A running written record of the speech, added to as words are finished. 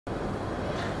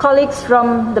Colleagues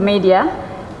from the media,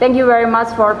 thank you very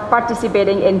much for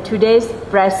participating in today's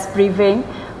press briefing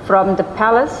from the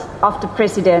Palace of the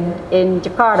President in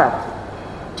Jakarta.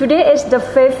 Today is the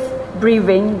 5th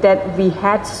briefing that we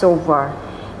had so far,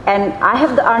 and I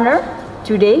have the honor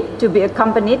today to be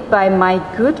accompanied by my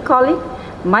good colleague,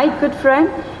 my good friend,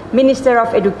 Minister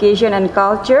of Education and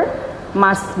Culture,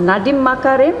 Mas Nadiem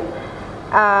Makarim,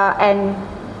 and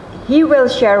he will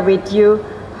share with you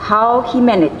how he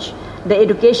managed the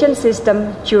education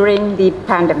system during the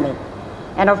pandemic.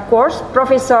 And of course,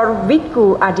 Professor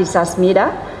Wiku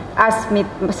Adisasmita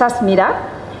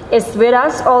is with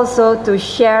us also to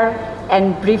share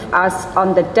and brief us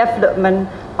on the development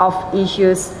of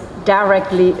issues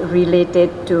directly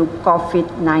related to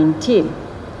COVID-19.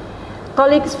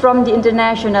 Colleagues from the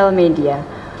international media,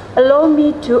 allow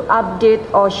me to update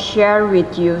or share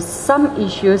with you some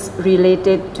issues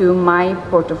related to my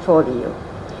portfolio.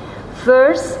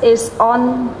 First is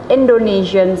on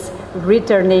Indonesians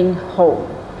returning home.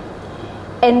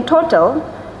 In total,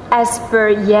 as per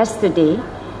yesterday,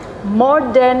 more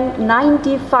than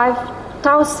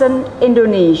 95,000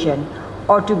 Indonesians,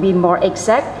 or to be more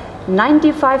exact,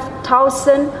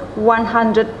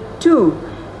 95,102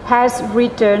 has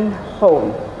returned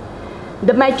home.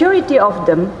 The majority of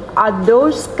them are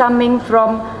those coming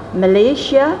from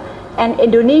Malaysia and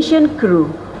Indonesian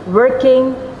crew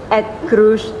working at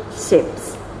cruise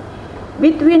ships.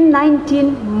 Between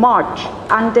 19 March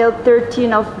until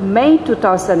 13 of May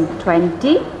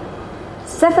 2020,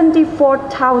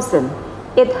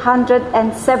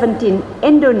 74,817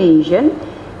 Indonesians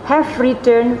have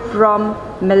returned from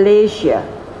Malaysia.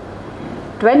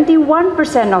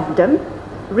 21% of them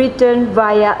returned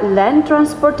via land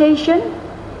transportation,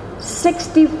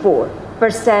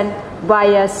 64%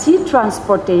 via sea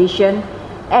transportation,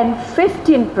 and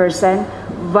 15%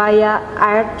 via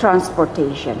air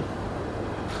transportation.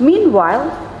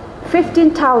 Meanwhile,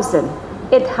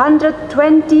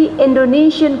 15,820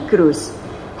 Indonesian crews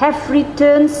have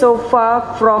returned so far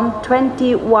from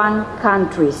 21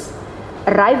 countries,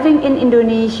 arriving in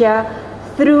Indonesia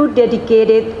through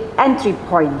dedicated entry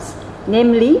points,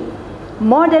 namely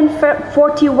more than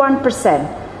 41%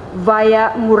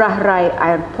 via Ngurah Rai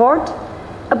Airport,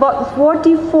 about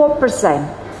 44%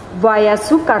 via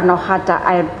Soekarno-Hatta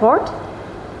Airport,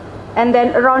 and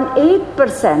then around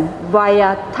 8%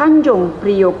 via Tanjung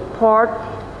Priok Port,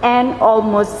 and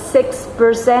almost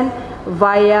 6%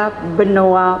 via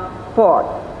Benoa Port.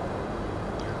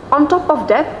 On top of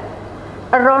that,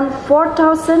 around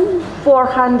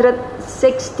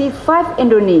 4,465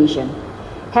 Indonesians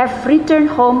have returned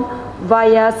home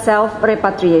via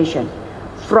self-repatriation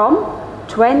from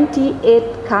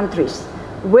 28 countries,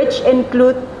 which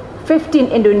include 15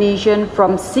 Indonesians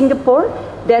from Singapore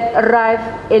that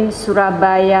arrived in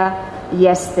Surabaya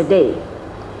yesterday.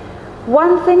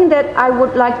 One thing that I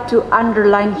would like to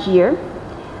underline here,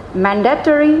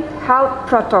 mandatory health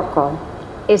protocol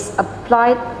is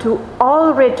applied to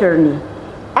all returnees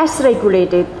as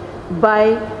regulated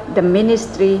by the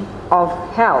Ministry of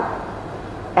Health.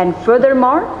 And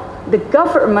furthermore, the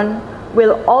government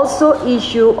will also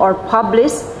issue or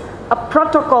publish a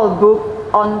protocol book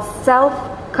on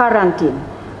self-quarantine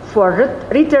for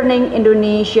returning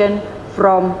Indonesians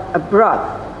from abroad.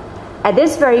 At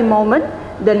this very moment,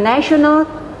 the National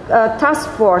Task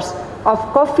Force of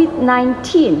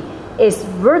COVID-19 is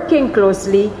working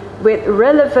closely with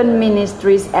relevant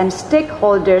ministries and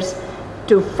stakeholders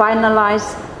to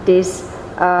finalize this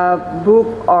book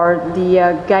or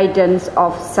the guidance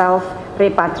of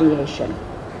self-repatriation.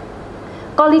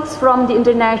 Colleagues from the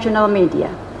international media,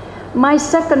 my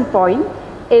second point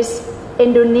is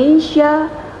Indonesia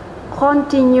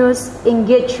continuous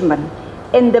engagement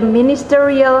in the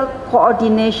Ministerial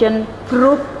Coordination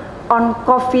Group on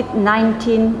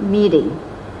COVID-19 meeting.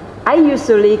 I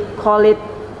usually call it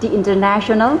the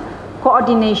International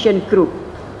Coordination Group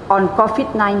on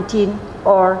COVID-19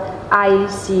 or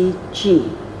ICG.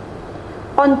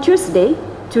 On Tuesday,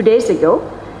 2 days ago,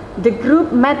 the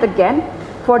group met again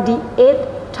for the 8th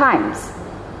time,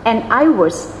 and I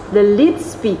was the lead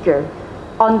speaker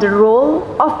on the role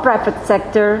of private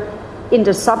sector in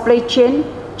the supply chain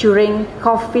during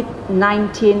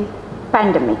COVID-19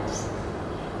 pandemics.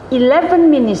 11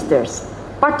 ministers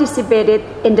participated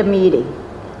in the meeting: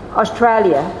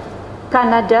 Australia,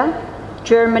 Canada,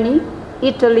 Germany,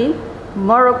 Italy,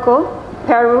 Morocco,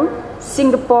 Peru,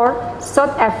 Singapore,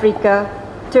 South Africa,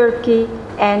 Turkey,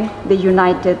 and the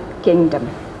United Kingdom.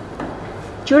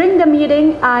 During the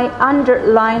meeting, I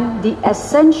underlined the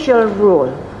essential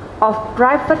role of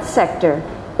private sector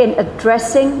in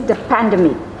addressing the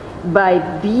pandemic by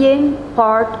being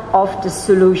part of the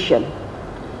solution.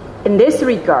 In this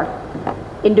regard,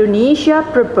 Indonesia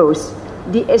proposed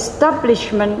the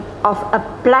establishment of a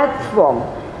platform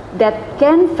that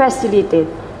can facilitate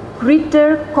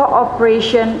greater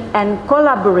cooperation and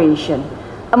collaboration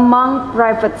among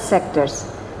private sectors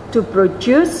to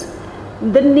produce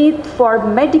the need for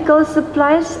medical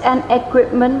supplies and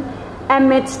equipment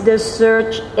amidst the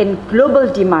surge in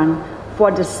global demand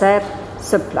for the said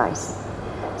supplies.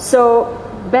 So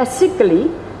basically,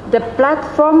 the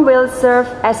platform will serve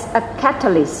as a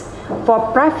catalyst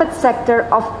for private sector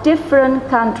of different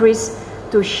countries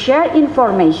to share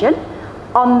information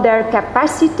on their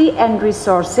capacity and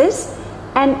resources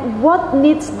and what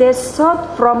needs they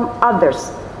sought from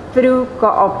others through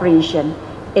cooperation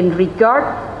in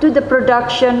regard to the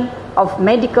production of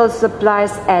medical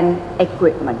supplies and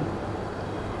equipment.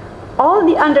 All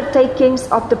the undertakings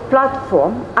of the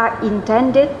platform are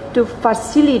intended to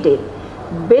facilitate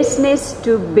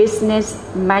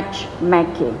business-to-business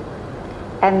matchmaking.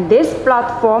 And this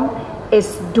platform is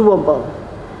doable.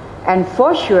 And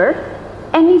for sure,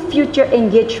 any future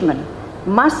engagement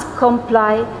must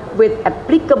comply with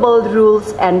applicable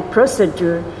rules and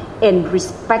procedure in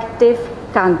respective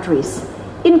countries,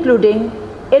 including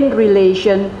in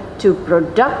relation to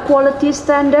product quality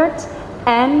standards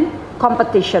and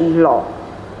competition law.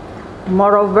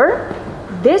 Moreover,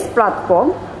 this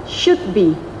platform should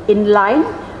be in line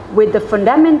with the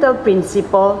fundamental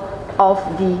principle of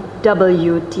the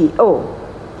WTO.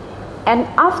 And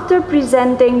after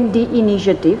presenting the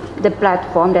initiative, the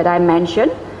platform that I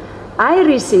mentioned, I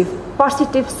received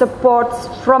positive support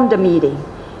from the meeting,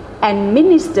 and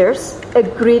ministers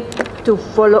agreed to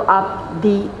follow up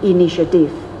the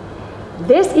initiative.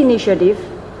 This initiative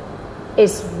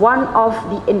is one of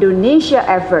the Indonesia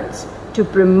efforts to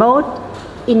promote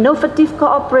innovative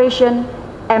cooperation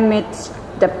amidst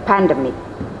the pandemic.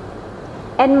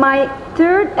 And my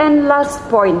third and last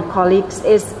point, colleagues,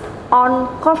 is on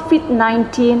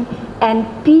COVID-19 and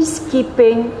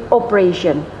peacekeeping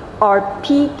operation, or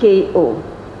PKO.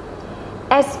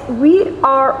 As we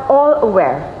are all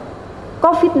aware,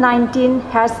 COVID-19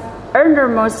 has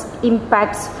enormous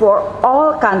impacts for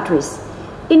all countries,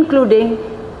 including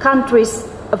countries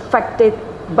affected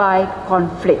by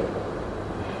conflict.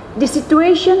 The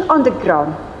situation on the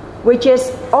ground, which is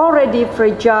already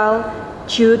fragile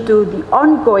due to the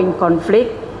ongoing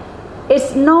conflict,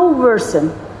 is now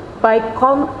worsened by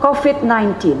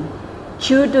COVID-19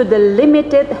 due to the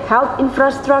limited health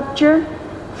infrastructure,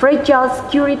 fragile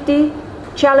security,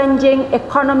 challenging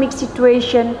economic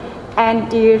situation,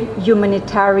 and their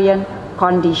humanitarian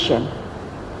condition.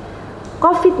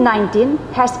 COVID-19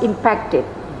 has impacted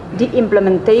the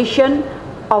implementation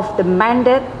of the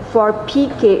mandate for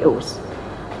PKOs.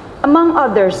 Among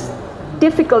others,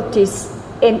 difficulties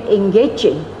in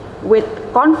engaging with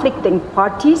conflicting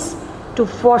parties to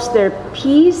foster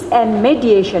peace and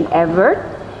mediation effort,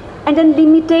 and then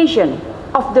limitation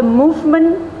of the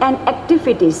movement and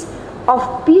activities of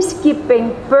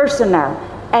peacekeeping personnel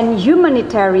and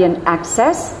humanitarian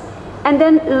access, and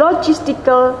then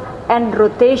logistical and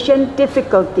rotation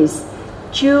difficulties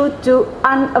due to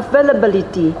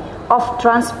unavailability of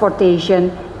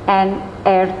transportation and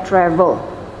air travel.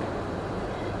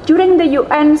 During the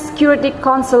UN Security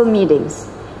Council meetings,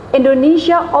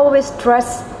 Indonesia always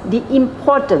stressed the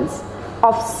importance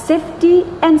of safety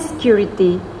and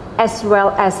security as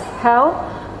well as health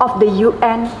of the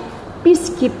UN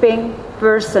peacekeeping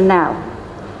personnel.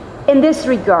 In this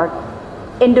regard,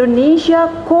 Indonesia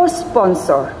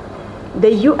co-sponsored the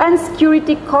UN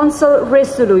Security Council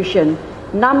Resolution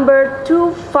number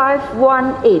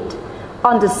 2518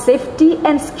 on the safety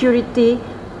and security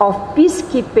of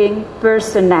peacekeeping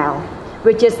personnel,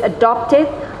 which is adopted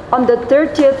on the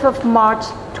 30th of March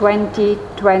 2020.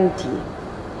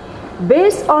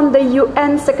 Based on the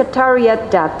UN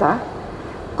Secretariat data,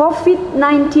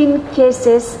 COVID-19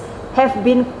 cases have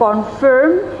been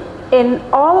confirmed in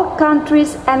all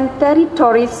countries and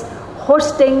territories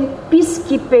hosting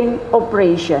peacekeeping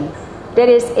operation, that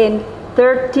is in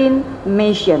 13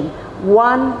 missions,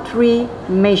 13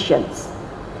 missions.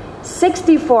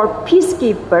 64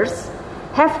 peacekeepers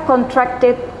have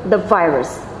contracted the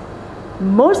virus.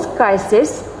 Most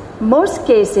cases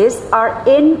are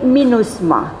in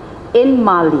MINUSMA in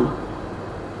Mali.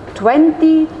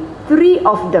 23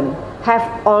 of them have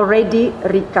already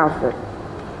recovered.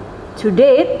 To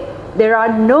date, there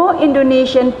are no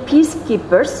Indonesian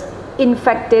peacekeepers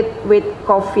infected with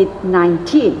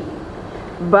COVID-19,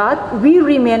 but we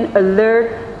remain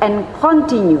alert and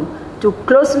continue to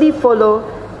closely follow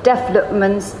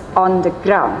developments on the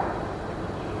ground.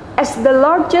 As the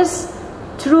largest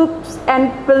troops and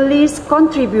police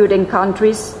contributing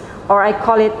countries, or I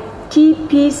call it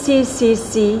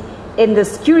TPCCC in the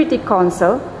Security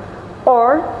Council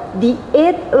or the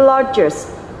 8th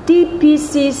largest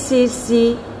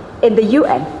TPCCC in the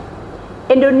UN,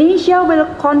 Indonesia will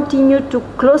continue to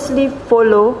closely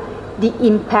follow the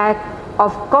impact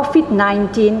of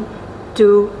COVID-19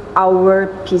 to our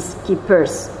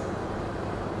peacekeepers.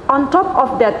 On top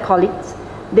of that, colleagues,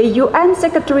 the UN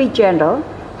Secretary General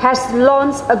has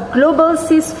launched a global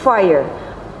ceasefire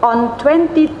on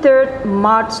 23rd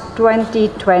March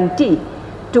 2020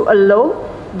 to allow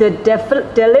the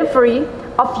delivery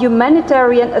of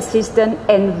humanitarian assistance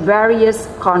in various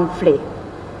conflicts.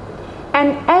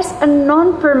 And as a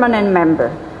non-permanent member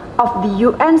of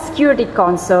the UN Security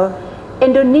Council,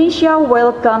 Indonesia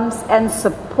welcomes and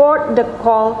supports the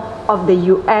call of the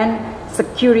UN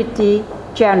Security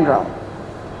General.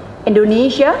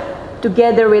 Indonesia,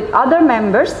 together with other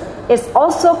members, is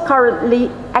also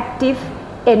currently active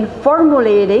in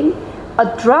formulating a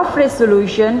draft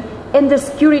resolution in the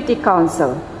Security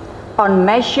Council on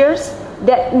measures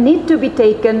that need to be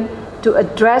taken to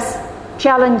address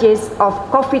challenges of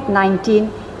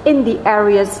COVID-19 in the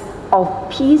areas of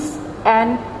peace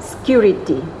and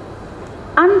security.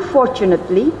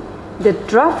 Unfortunately, the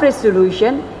draft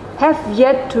resolution have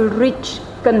yet to reach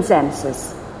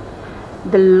consensus.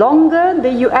 The longer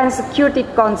the UN Security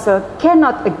Council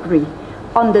cannot agree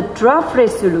on the draft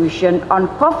resolution on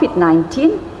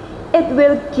COVID-19, it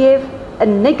will give a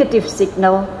negative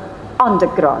signal on the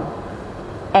ground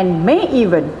and may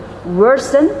even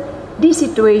worsen the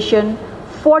situation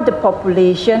for the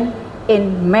population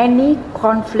in many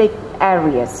conflict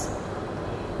areas.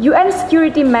 UN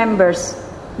Security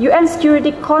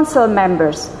Council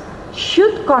members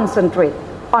should concentrate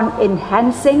on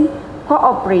enhancing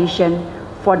cooperation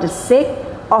for the sake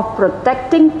of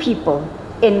protecting people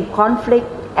in conflict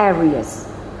areas.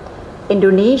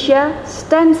 Indonesia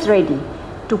stands ready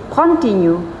to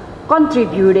continue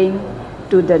contributing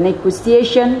to the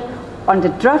negotiation on the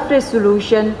draft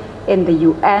resolution in the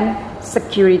UN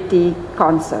Security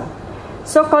Council.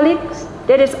 So colleagues,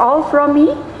 that is all from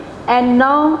me. And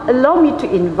now allow me to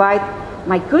invite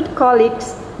my good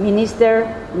colleagues, Minister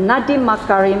Nadiem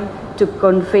Makarim, to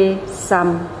convey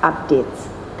some updates.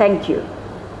 Thank you.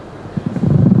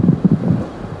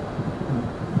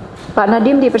 Pak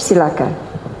Nadiem, dipersilakan.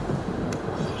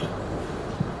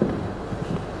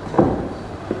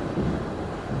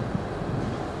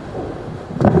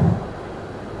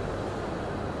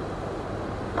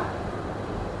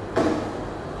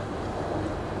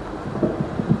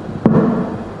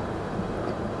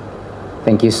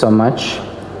 Thank you so much,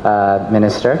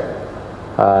 Minister,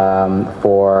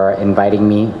 for inviting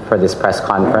me for this press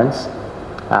conference.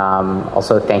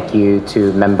 Also, thank you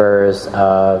to members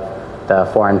of the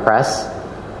foreign press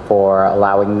for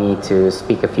allowing me to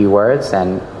speak a few words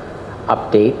and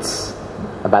updates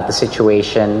about the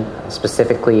situation,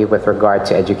 specifically with regard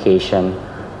to education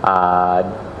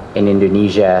in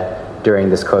Indonesia during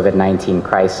this COVID-19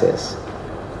 crisis.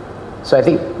 So I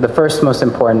think the first most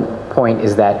important point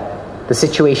is that the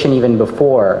situation even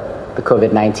before the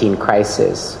COVID-19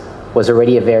 crisis was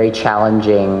already a very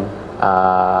challenging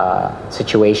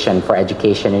situation for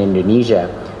education in Indonesia,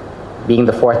 being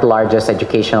the 4th largest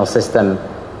educational system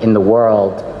in the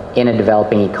world, in a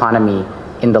developing economy,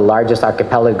 in the largest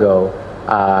archipelago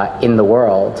in the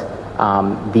world.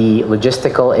 The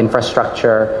logistical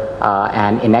infrastructure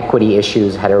and inequity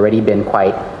issues had already been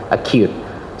quite acute.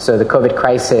 So the COVID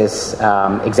crisis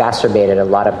exacerbated a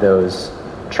lot of those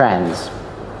trends.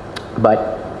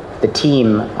 But the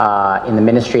team in the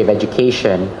Ministry of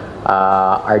Education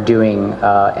are doing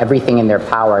everything in their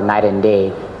power night and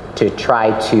day to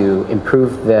try to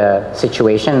improve the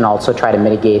situation and also try to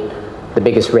mitigate the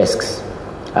biggest risks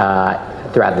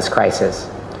throughout this crisis.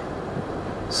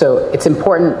 So it's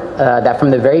important that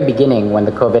from the very beginning when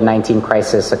the COVID-19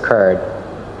 crisis occurred,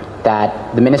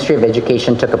 that the Ministry of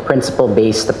Education took a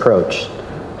principle-based approach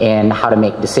in how to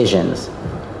make decisions.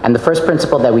 And the first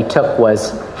principle that we took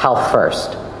was health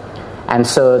first. And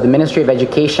so the Ministry of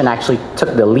Education actually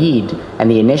took the lead and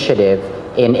the initiative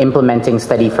in implementing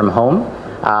study from home.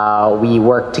 We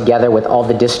worked together with all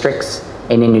the districts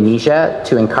in Indonesia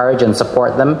to encourage and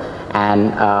support them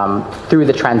and through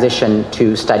the transition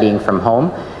to studying from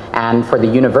home. And for the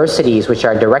universities, which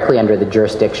are directly under the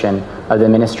jurisdiction of the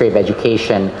Ministry of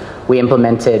Education, we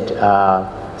implemented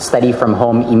study from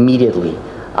home immediately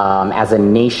as a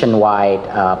nationwide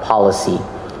policy.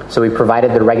 So we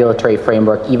provided the regulatory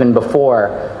framework even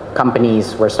before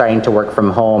companies were starting to work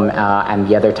from home and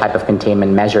the other type of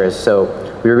containment measures. So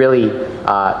we really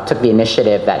took the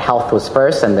initiative that health was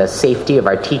first and the safety of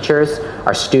our teachers,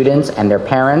 our students, and their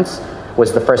parents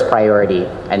was the first priority.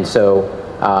 And so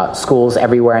schools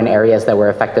everywhere in areas that were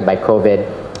affected by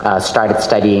COVID started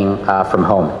studying from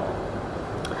home.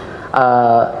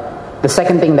 The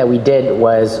second thing that we did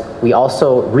was we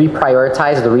also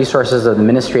reprioritized the resources of the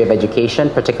Ministry of Education,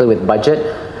 particularly with budget,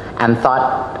 and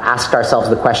asked ourselves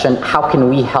the question, how can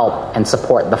we help and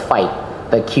support the fight,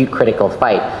 the acute critical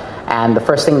fight? And the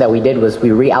first thing that we did was we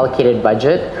reallocated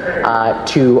budget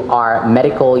to our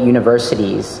medical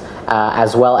universities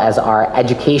as well as our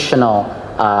educational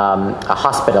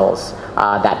hospitals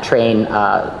that train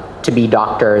to be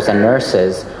doctors and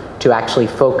nurses, to actually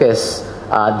focus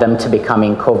them to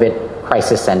becoming COVID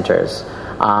crisis centers.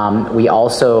 We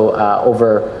also,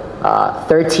 over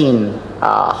 13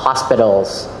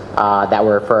 hospitals that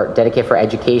were dedicated for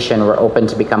education were open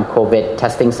to become COVID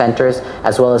testing centers,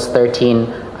 as well as 13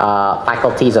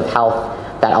 faculties of health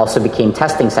that also became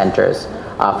testing centers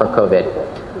for COVID.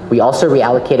 We also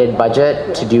reallocated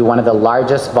budget to do one of the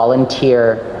largest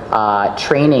volunteer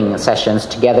training sessions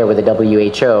together with the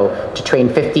WHO to train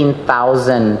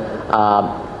 15,000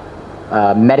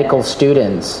 medical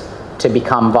students to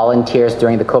become volunteers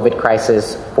during the COVID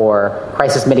crisis for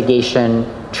crisis mitigation,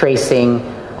 tracing,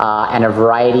 and a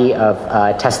variety of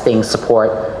testing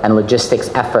support and logistics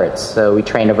efforts. So we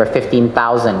trained over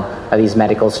 15,000 of these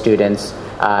medical students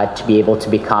to be able to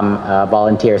become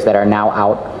volunteers that are now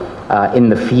out in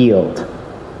the field.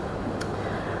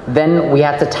 Then we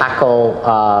had to tackle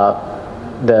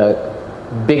the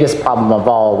biggest problem of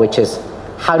all, which is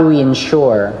how do we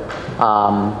ensure,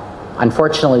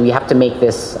 unfortunately we have to make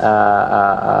this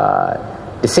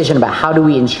decision about how do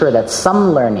we ensure that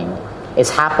some learning is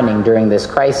happening during this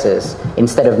crisis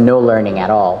instead of no learning at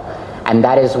all. And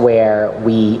that is where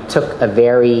we took a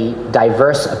very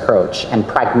diverse approach and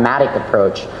pragmatic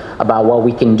approach about what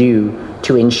we can do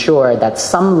to ensure that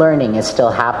some learning is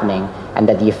still happening and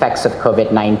that the effects of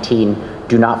COVID-19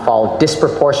 do not fall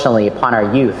disproportionately upon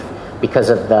our youth because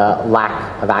of the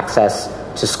lack of access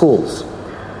to schools.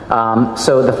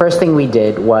 So the first thing we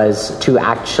did was to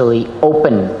actually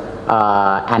open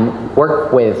and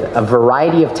work with a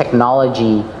variety of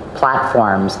technology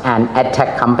platforms and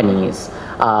edtech companies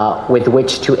with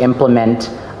which to implement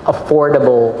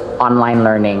affordable online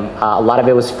learning. A lot of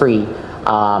it was free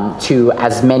to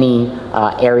as many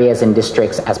areas and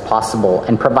districts as possible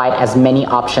and provide as many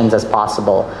options as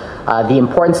possible. The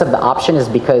importance of the option is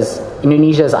because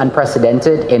Indonesia is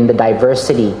unprecedented in the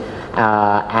diversity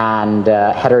and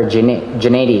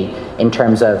heterogeneity in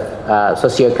terms of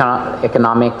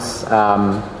socioeconomics,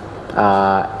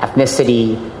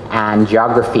 ethnicity, and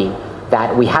geography,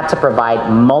 that we had to provide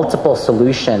multiple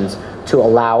solutions to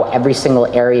allow every single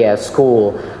area,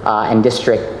 school, and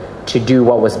district to do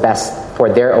what was best for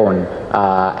their own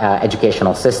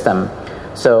educational system.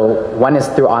 So one is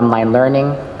through online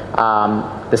learning.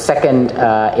 The second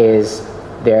is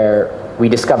we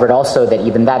discovered also that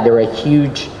even that there were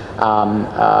huge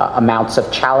amounts of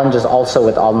challenges also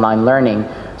with online learning.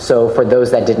 So for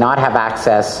those that did not have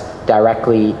access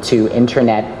directly to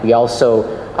internet, we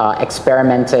also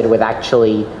experimented with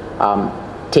actually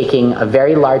taking a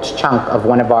very large chunk of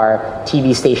one of our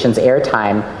TV stations'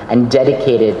 airtime and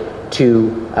dedicated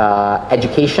to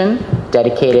education,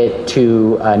 dedicated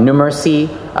to numeracy,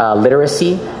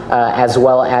 literacy, as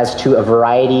well as to a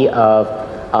variety of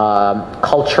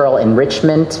cultural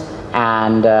enrichment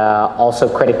and also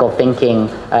critical thinking,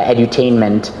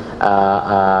 edutainment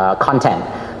content.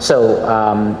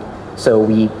 So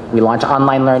we launched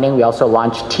online learning. We also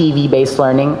launched TV-based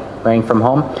learning from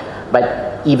home. But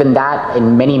even that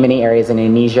in many areas in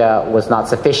Indonesia was not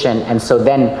sufficient. And so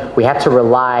then we had to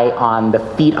rely on the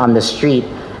feet on the street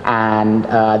and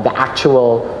the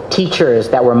actual teachers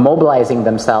that were mobilizing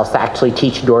themselves to actually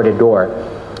teach door to door.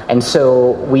 And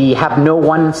so we have no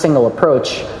one single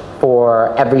approach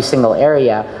for every single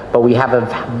area, but we have a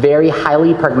very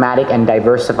highly pragmatic and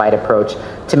diversified approach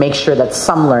to make sure that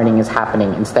some learning is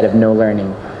happening instead of no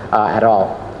learning at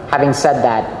all. Having said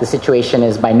that, the situation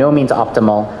is by no means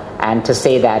optimal, and to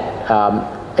say that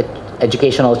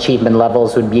educational achievement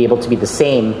levels would be able to be the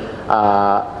same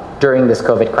during this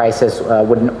COVID crisis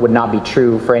would not be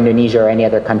true for Indonesia or any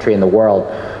other country in the world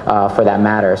for that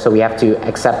matter. So we have to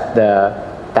accept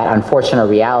that unfortunate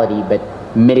reality, but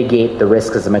mitigate the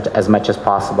risk as much as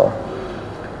possible.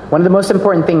 One of the most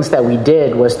important things that we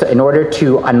did was in order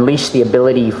to unleash the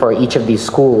ability for each of these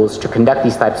schools to conduct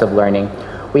these types of learning,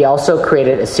 we also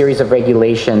created a series of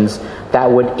regulations that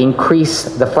would increase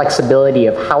the flexibility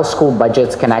of how school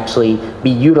budgets can actually be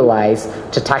utilized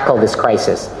to tackle this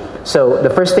crisis. So the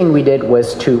first thing we did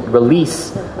was to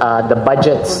release the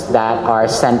budgets that are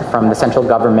sent from the central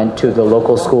government to the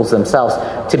local schools themselves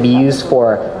to be used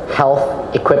for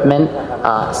health equipment,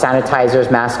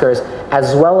 sanitizers, maskers,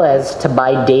 as well as to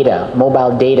buy data,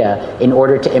 mobile data, in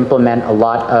order to implement a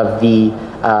lot of the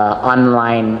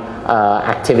online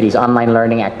activities, online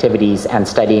learning activities and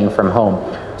studying from home.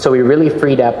 So we really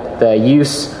freed up the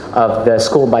use of the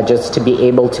school budgets to be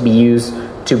able to be used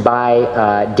to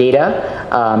buy data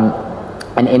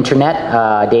and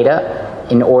internet data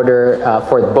in order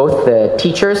for both the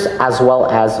teachers as well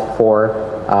as for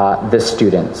the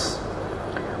students.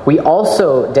 We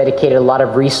also dedicated a lot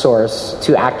of resource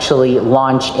to actually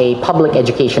launch a public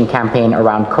education campaign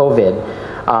around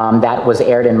COVID that was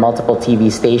aired in multiple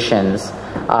TV stations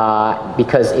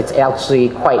because it's actually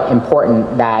quite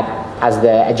important that as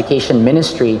the education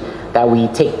ministry that we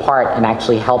take part in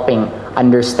actually helping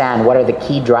understand what are the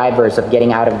key drivers of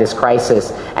getting out of this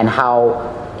crisis and how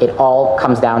it all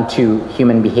comes down to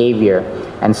human behavior.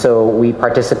 And so we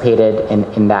participated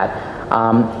in that.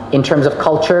 In terms of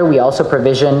culture, we also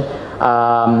provision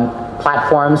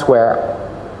platforms where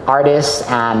artists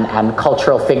and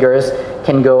cultural figures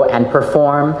can go and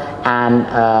perform and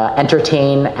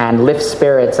entertain and lift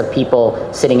spirits of people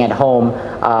sitting at home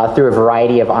through a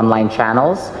variety of online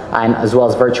channels, and as well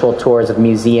as virtual tours of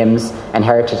museums and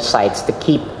heritage sites to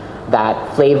keep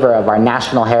that flavor of our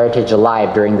national heritage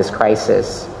alive during this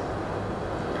crisis.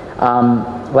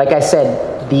 Like I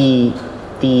said,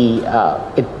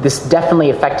 this definitely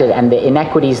affected, and the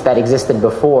inequities that existed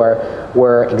before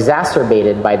were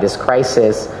exacerbated by this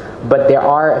crisis, but there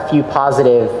are a few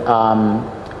positive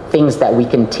things that we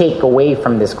can take away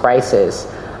from this crisis.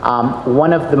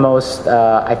 One of the most,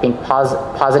 I think,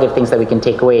 positive things that we can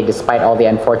take away, despite all the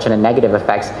unfortunate negative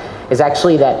effects, is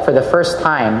actually that for the first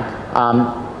time,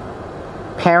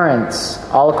 parents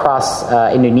all across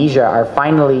Indonesia are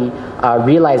finally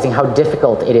realizing how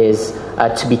difficult it is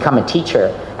to become a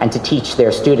teacher and to teach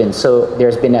their students. So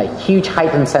there's been a huge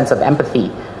heightened sense of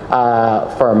empathy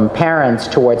from parents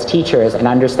towards teachers and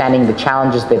understanding the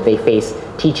challenges that they face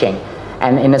teaching.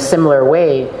 And in a similar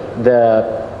way,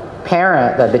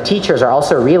 the teachers are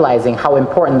also realizing how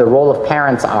important the role of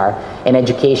parents are in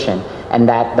education, and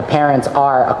that the parents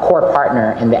are a core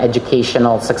partner in the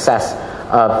educational success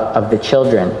of the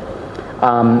children.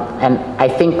 And I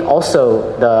think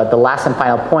also the last and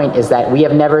final point is that we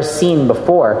have never seen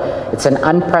before. It's an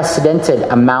unprecedented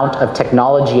amount of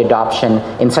technology adoption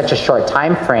in such a short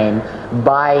time frame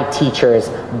by teachers,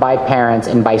 by parents,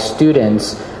 and by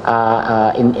students,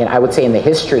 I would say in the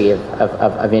history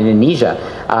of Indonesia,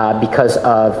 because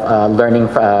of learning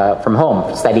from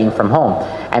home, studying from home.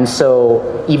 And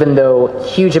so even though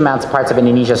huge parts of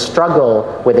Indonesia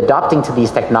struggle with adopting to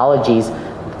these technologies,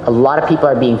 a lot of people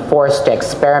are being forced to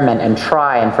experiment and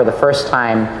try, and for the first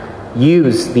time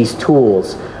use these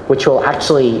tools, which will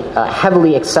actually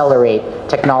heavily accelerate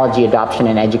technology adoption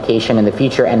in education in the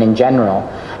future and in general.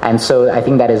 And so I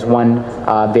think that is one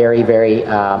very, very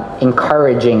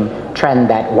encouraging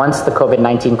trend, that once the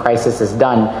COVID-19 crisis is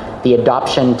done, the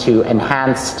adoption to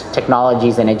enhanced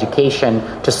technologies in education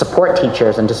to support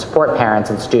teachers and to support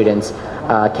parents and students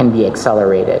can be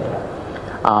accelerated.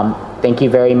 Thank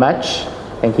you very much.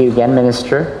 Thank you again,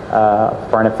 Minister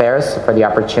of Foreign Affairs, for the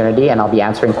opportunity, and I'll be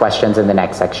answering questions in the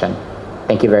next section.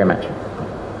 Thank you very much.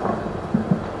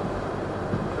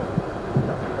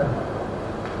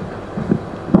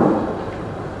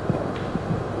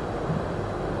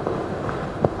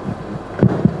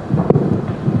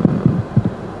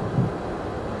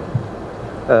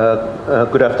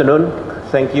 Good afternoon.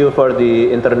 Thank you for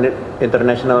the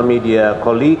international media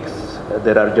colleagues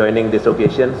that are joining these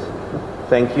occasions.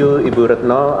 Thank you, Ibu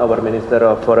Retno, our Minister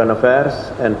of Foreign Affairs,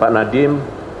 and Pak Nadiem,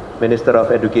 Minister of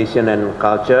Education and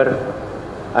Culture.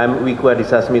 I'm Wiku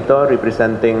Adhisa Smito,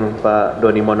 representing Pak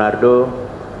Doni Monardo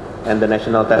and the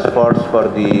National Task Force for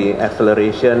the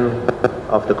acceleration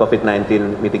of the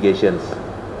COVID-19 mitigations.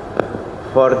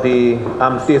 For the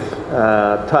umpteenth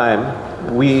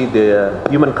time, we, the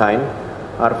humankind,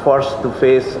 are forced to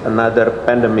face another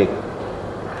pandemic.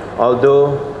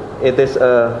 Although it is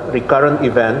a recurrent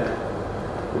event,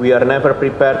 we are never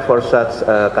prepared for such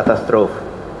a catastrophe.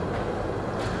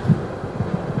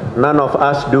 None of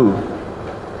us do.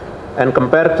 And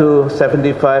compared to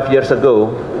 75 years ago,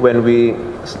 when we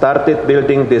started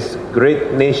building this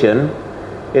great nation,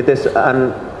 it is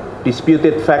an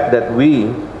undisputed fact that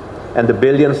we and the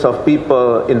billions of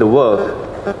people in the world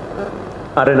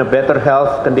are in a better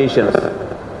health conditions,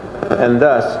 and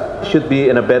thus should be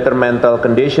in a better mental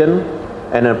condition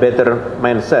and a better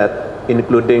mindset,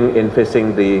 including in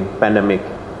facing the pandemic.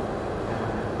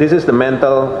 This is the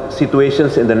mental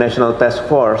situations in the National Task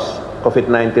Force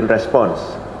COVID-19 response.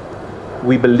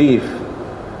 We believe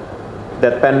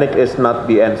that panic is not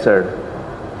the answer.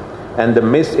 and the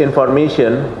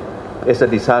misinformation is a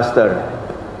disaster.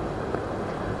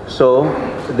 So,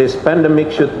 this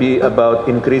pandemic should be about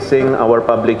increasing our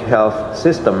public health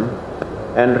system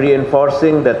and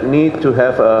reinforcing that need to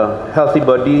have a healthy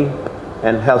body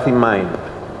and healthy mind.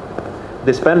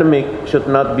 This pandemic should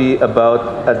not be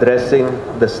about addressing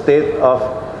the state of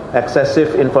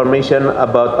excessive information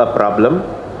about a problem,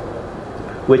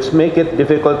 which make it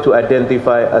difficult to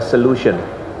identify a solution.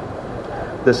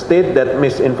 The state that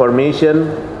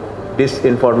misinformation,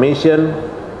 disinformation,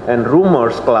 and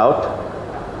rumors cloud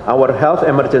our health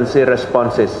emergency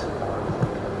responses.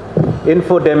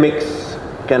 Infodemics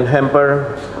can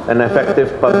hamper an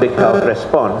effective public health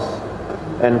response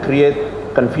and create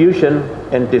confusion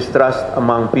and distrust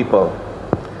among people.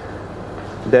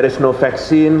 There is no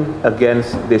vaccine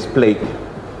against this plague.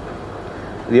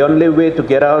 The only way to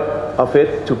get out of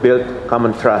it to build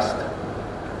common trust.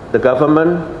 The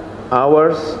government,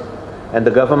 ours, and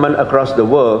the government across the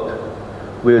world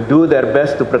will do their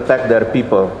best to protect their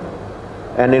people.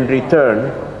 And in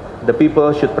return, the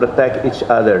people should protect each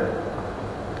other.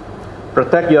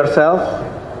 Protect yourself,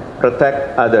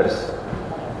 protect others.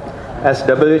 As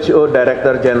WHO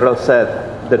Director General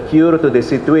said, the cure to this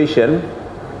situation,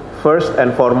 first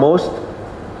and foremost,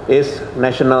 is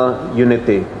national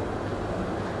unity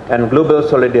and global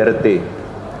solidarity.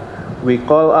 We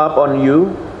call up on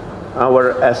you,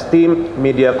 our esteemed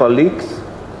media colleagues,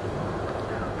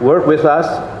 work with us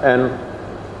and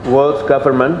world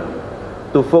government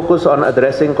to focus on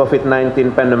addressing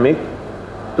COVID-19 pandemic,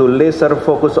 to laser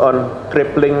focus on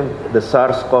crippling the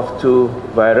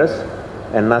SARS-CoV-2 virus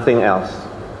and nothing else.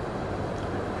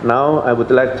 Now, I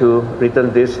would like to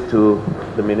return this to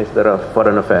the Minister of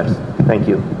Foreign Affairs. Thank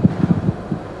you.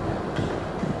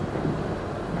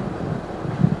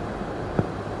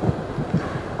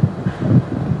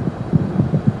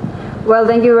 Well,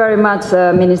 thank you very much,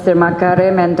 Minister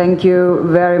Makarim, and thank you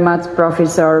very much,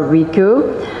 Professor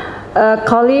Wiku.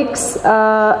 Colleagues,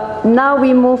 now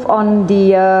we move on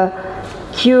the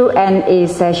Q&A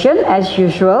session as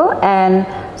usual, and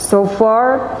so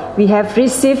far we have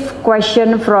received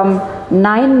questions from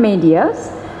 9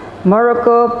 medias: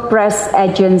 Morocco Press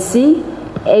Agency,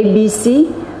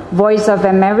 ABC, Voice of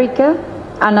America,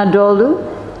 Anadolu,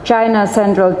 China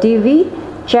Central TV,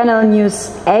 Channel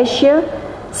News Asia,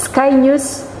 Sky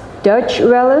News, Deutsche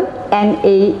Welle, and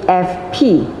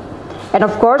AFP. And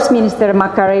of course, Minister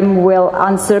Makarim will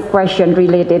answer questions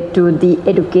related to the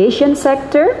education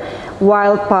sector,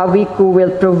 while Pak Wiku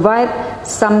will provide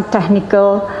some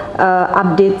technical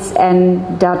updates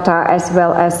and data as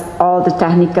well as all the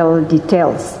technical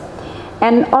details.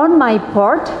 And on my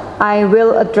part, I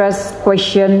will address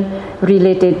questions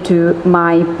related to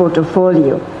my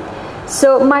portfolio.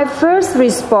 So my first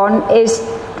response is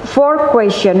 4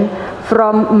 questions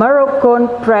from Moroccan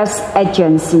Press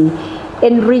Agency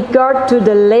in regard to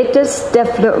the latest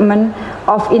development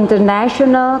of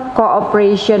international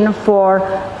cooperation for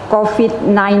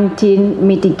COVID-19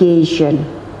 mitigation.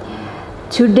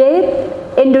 To date,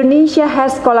 Indonesia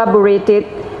has collaborated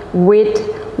with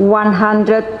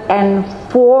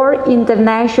 104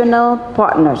 international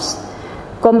partners,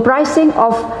 comprising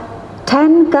of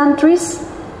 10 countries,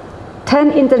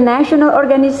 10 international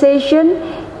organizations,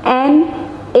 and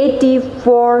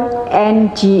 84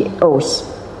 NGOs.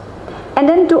 And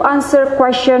then to answer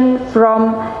question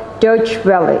from Deutsche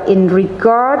Welle in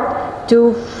regard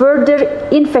to further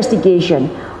investigation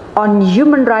on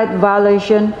human rights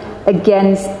violation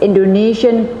against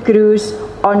Indonesian crews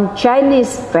on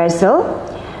Chinese vessel,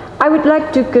 I would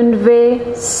like to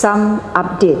convey some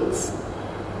updates.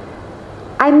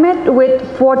 I met with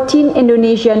 14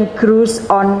 Indonesian crews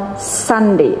on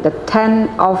Sunday, the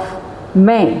 10th of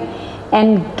May,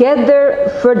 and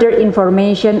gather further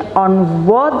information on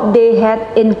what they had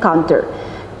encountered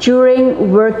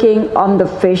during working on the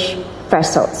fish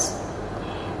vessels.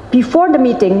 Before the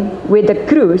meeting with the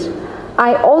crews,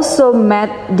 I also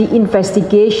met the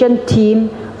investigation team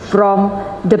from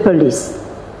the police.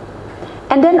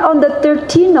 And then on the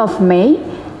 13th of May,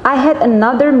 I had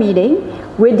another meeting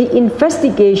with the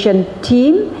investigation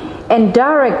team and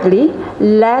directly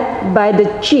led by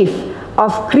the chief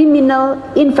of Criminal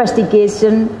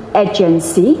Investigation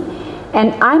Agency,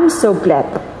 and I'm so glad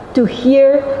to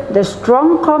hear the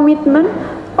strong commitment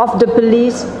of the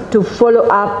police to follow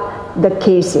up the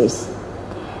cases.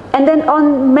 And then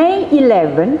on May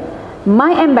 11,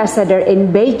 my ambassador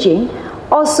in Beijing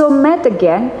also met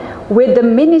again with the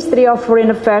Ministry of Foreign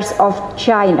Affairs of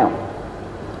China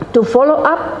to follow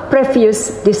up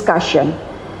previous discussion.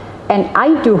 And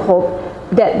I do hope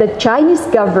that the Chinese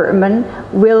government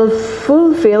will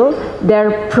fulfill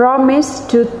their promise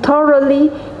to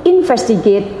thoroughly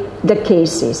investigate the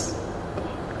cases.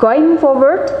 Going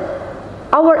forward,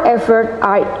 our efforts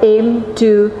are aimed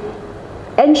to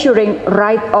ensuring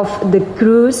rights of the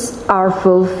crews are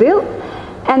fulfilled,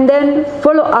 and then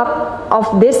follow up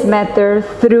of this matter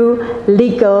through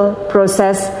legal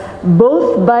process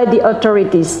both by the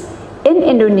authorities in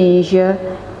Indonesia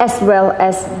as well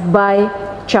as by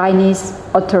Chinese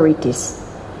authorities.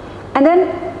 And then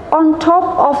on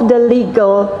top of the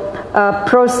legal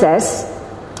process,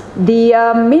 the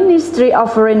Ministry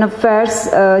of Foreign Affairs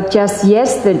just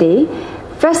yesterday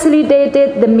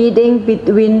facilitated the meeting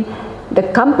between the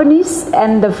companies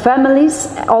and the families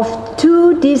of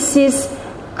 2 deceased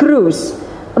crews,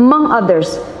 among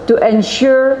others, to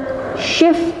ensure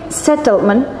swift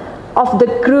settlement of the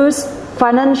crew's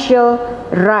financial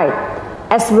right,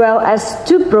 as well as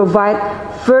to provide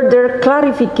further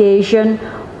clarification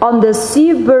on the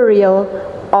sea burial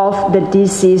of the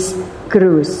deceased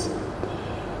crews.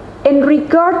 In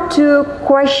regard to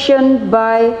question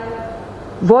by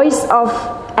Voice of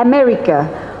America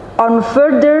on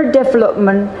further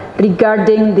development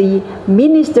regarding the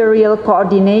Ministerial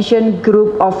Coordination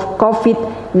Group of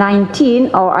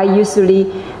COVID-19, or I usually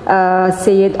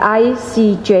say it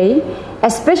ICJ,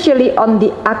 especially on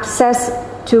the access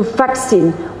to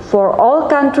vaccine for all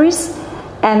countries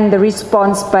and the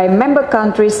response by member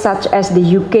countries such as the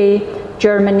UK,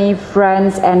 Germany,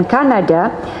 France, and Canada.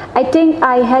 I think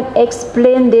I had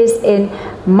explained this in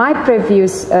my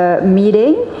previous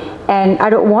meeting, and I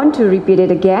don't want to repeat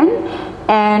it again.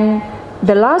 And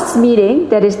the last meeting,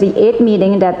 that is the 8th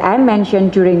meeting that I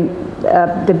mentioned during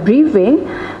the briefing,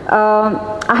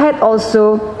 I had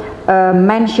also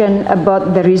mentioned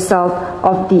about the result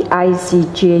of the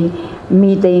ICJ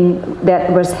meeting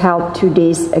that was held 2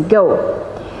 days ago.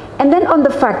 And then on the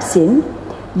vaccine,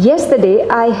 yesterday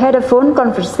I had a phone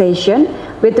conversation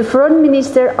with the Foreign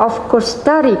Minister of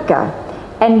Costa Rica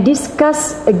and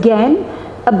discussed again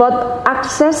about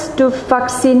access to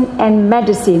vaccine and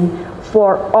medicine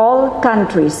for all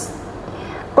countries.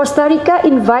 Costa Rica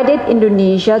invited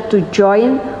Indonesia to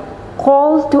join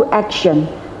call to action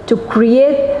to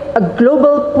create a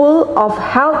global pool of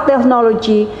health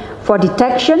technology for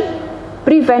detection,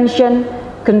 prevention,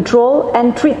 control,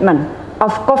 and treatment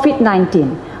of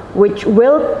COVID-19, which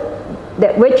will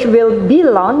be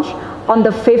launched on the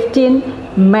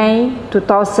 15th May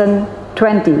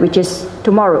 2020, which is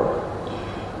tomorrow.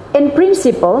 In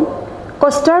principle,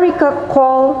 Costa Rica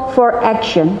call for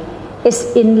action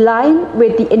is in line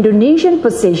with the Indonesian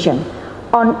position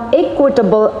on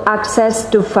equitable access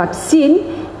to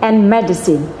vaccine and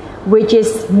medicine, which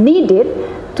is needed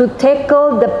to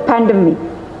tackle the pandemic.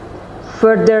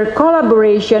 Further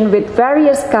collaboration with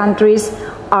various countries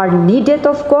are needed,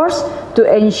 of course, to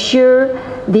ensure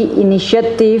the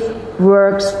initiative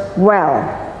works well.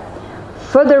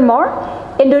 Furthermore,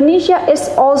 Indonesia is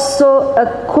also a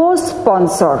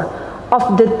co-sponsor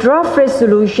of the draft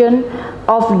resolution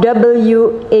of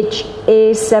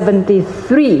WHA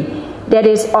 73 that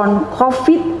is on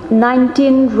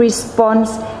COVID-19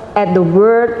 response at the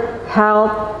World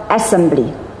Health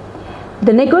Assembly.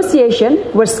 The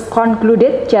negotiation was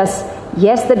concluded just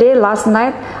yesterday, last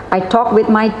night. I talked with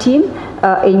my team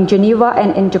in Geneva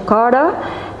and in Jakarta,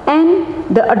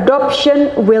 and the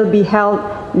adoption will be held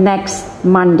next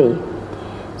Monday.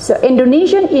 So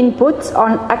Indonesian inputs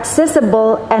on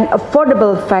accessible and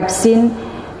affordable vaccine,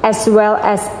 as well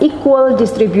as equal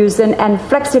distribution and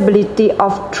flexibility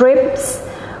of trips,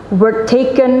 were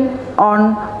taken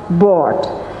on board.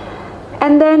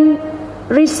 And then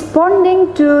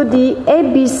responding to the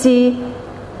ABC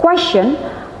question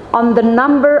on the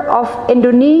number of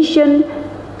Indonesian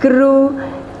crew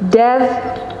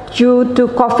deaths due to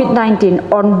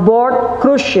COVID-19 on board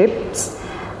cruise ships,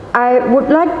 I would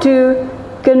like to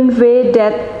convey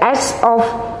that as of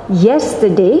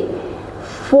yesterday,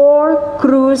 4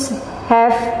 crews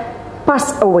have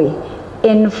passed away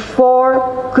in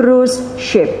 4 cruise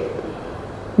ships,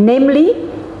 namely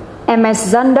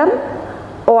MS Zandam,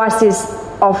 Oasis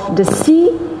of the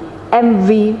Sea,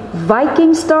 MV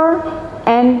Viking Star,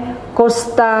 and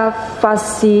Costa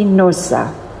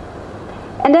Fascinosa.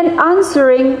 And then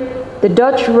answering the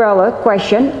Dutch Welle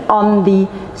question on the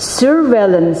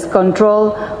surveillance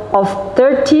control of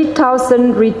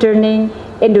 30,000 returning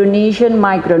Indonesian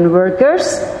migrant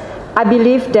workers, I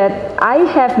believe that I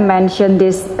have mentioned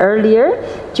this earlier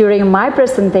during my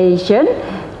presentation,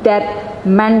 that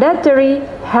mandatory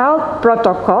health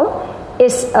protocol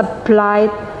is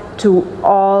applied to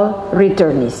all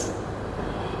returnees.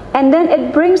 And then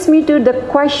it brings me to the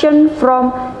question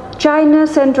from China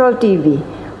Central TV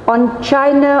on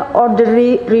China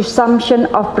orderly resumption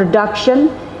of production,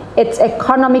 its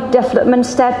economic development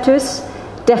status,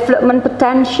 development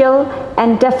potential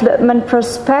and development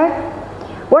prospect,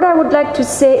 what I would like to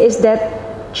say is that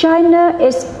China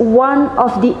is one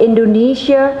of the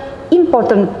Indonesia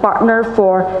important partner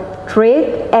for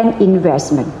trade and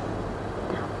investment.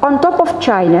 On top of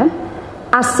China,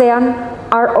 ASEAN,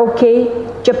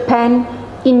 ROK, Japan,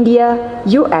 India,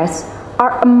 US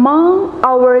are among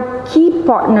our key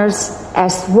partners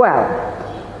as well.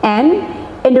 And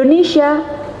Indonesia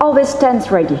always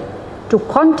stands ready to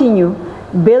continue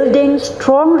building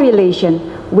strong relations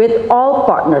with all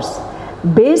partners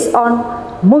based on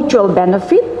mutual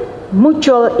benefit,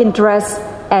 mutual interest,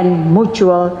 and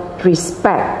mutual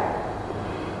respect.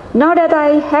 Now that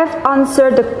I have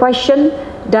answered the question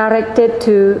directed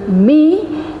to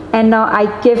me, and now I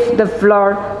give the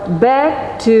floor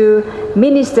back to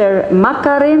Minister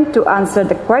Makarim to answer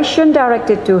the question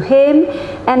directed to him,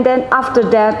 and then after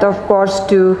that, of course,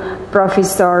 to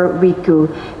Professor Wiku.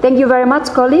 Thank you very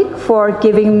much, colleague, for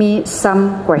giving me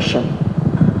some question.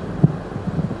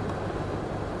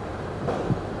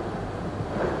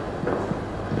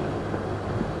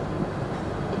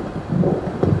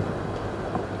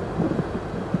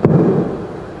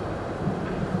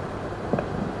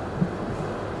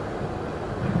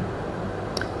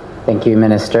 Thank you,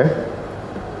 Minister.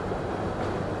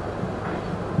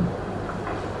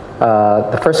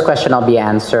 The first question I'll be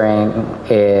answering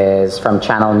is from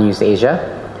Channel News Asia,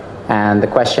 and the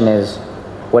question is,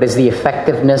 what is the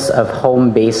effectiveness of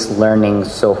home-based learning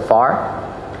so far?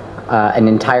 An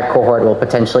entire cohort will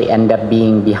potentially end up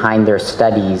being behind their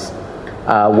studies.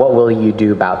 What will you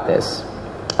do about this?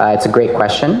 It's a great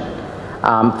question.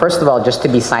 First of all, just to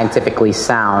be scientifically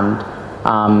sound,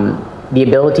 the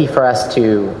ability for us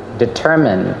to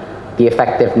determine the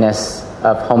effectiveness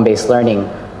of home-based learning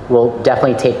will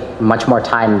definitely take much more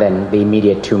time than the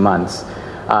immediate 2 months.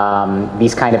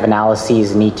 These kind of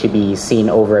analyses need to be seen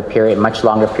over a much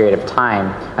longer period of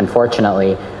time,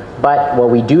 unfortunately. But what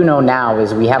we do know now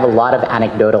is we have a lot of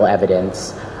anecdotal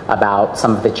evidence about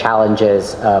some of the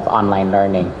challenges of online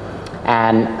learning.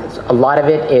 And a lot of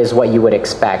it is what you would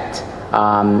expect.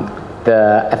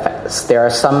 There are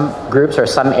some groups or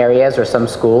some areas or some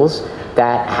schools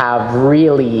that have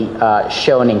really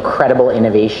shown incredible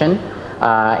innovation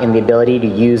in the ability to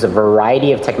use a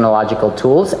variety of technological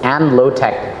tools and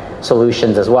low-tech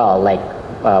solutions as well, like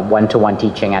one-to-one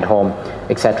teaching at home,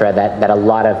 etc., that a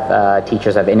lot of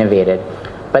teachers have innovated.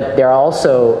 But there are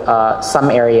also some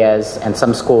areas and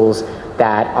some schools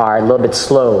that are a little bit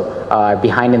slow,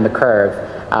 behind in the curve,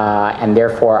 and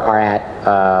therefore are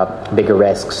at bigger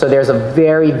risk. So there's a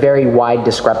very, very wide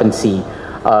discrepancy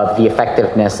of the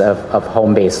effectiveness of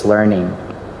home-based learning.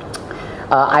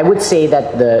 I would say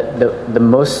that the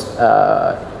most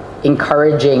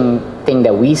encouraging thing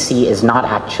that we see is not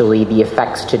actually the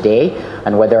effects today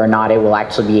and whether or not it will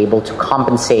actually be able to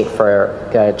compensate for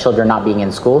children not being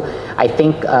in school. I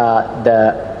think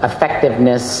the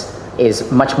effectiveness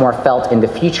is much more felt in the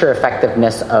future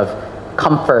effectiveness of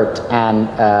comfort and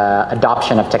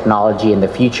adoption of technology in the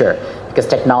future, because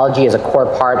technology is a core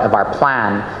part of our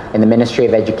plan in the Ministry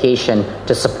of Education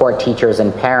to support teachers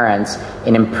and parents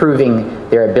in improving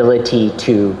their ability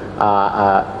to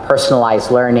personalize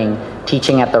learning,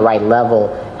 teaching at the right level,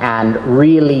 and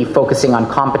really focusing on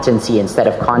competency instead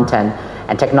of content.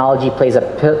 And technology plays a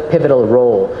pivotal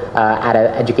role at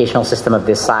an educational system of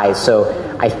this size. So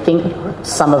I think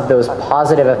some of those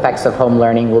positive effects of home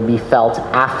learning will be felt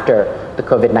after the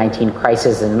COVID-19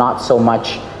 crisis and not so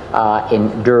much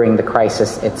during the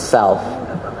crisis itself.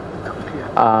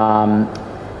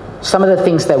 Some of the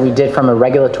things that we did from a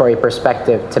regulatory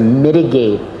perspective to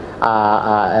mitigate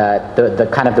the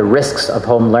kind of the risks of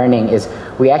home learning is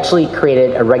we actually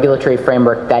created a regulatory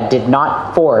framework that did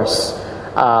not force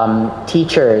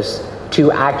teachers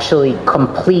to actually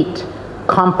complete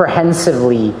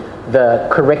comprehensively the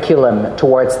curriculum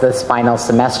towards this final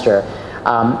semester.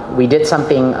 We did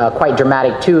something quite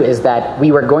dramatic too, is that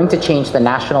we were going to change the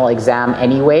national exam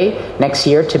anyway next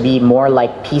year to be more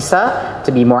like PISA,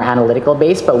 to be more analytical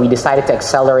based, but we decided to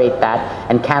accelerate that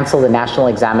and cancel the national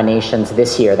examinations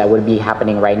this year that would be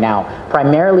happening right now,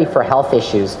 primarily for health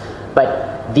issues.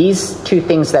 But these two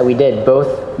things that we did, both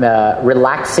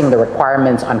relaxing the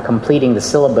requirements on completing the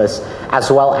syllabus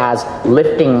as well as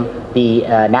lifting the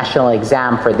national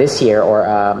exam for this year or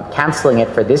canceling it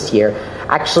for this year,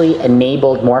 actually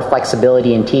enabled more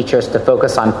flexibility in teachers to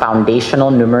focus on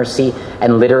foundational numeracy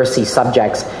and literacy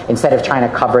subjects instead of trying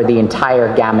to cover the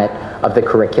entire gamut of the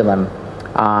curriculum.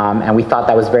 And we thought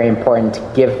that was very important to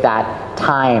give that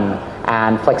time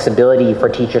and flexibility for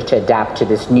teachers to adapt to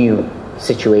this new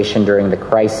situation during the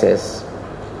crisis.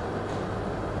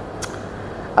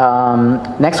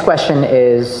 Next question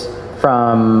is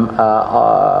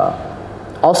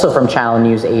also from Channel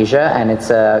News Asia, and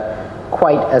it's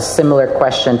quite a similar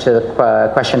question to the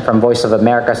question from Voice of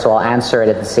America, so I'll answer it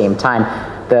at the same time.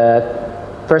 The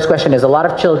first question is, a lot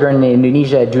of children in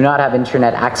Indonesia do not have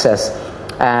internet access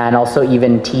and also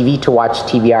even TV to watch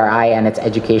TVRI and its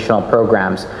educational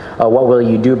programs. What will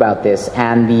you do about this?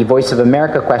 And the Voice of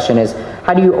America question is,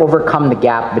 how do you overcome the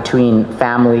gap between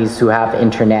families who have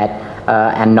internet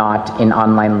and not in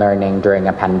online learning during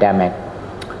a pandemic?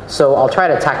 So I'll try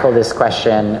to tackle this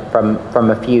question from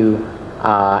a few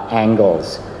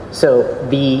angles. So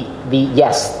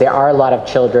yes, there are a lot of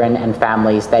children and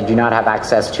families that do not have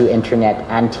access to internet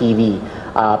and TV.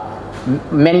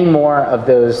 Many more of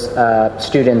those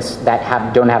students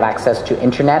that don't have access to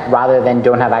internet rather than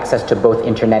don't have access to both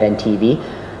internet and TV.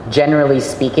 Generally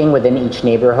speaking, within each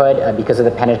neighborhood, because of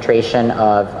the penetration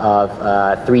of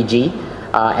 3G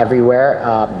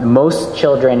everywhere, most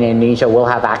children in Indonesia will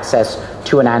have access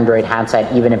to an Android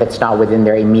handset, even if it's not within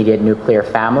their immediate nuclear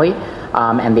family,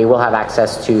 and they will have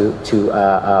access to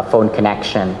a phone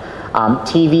connection.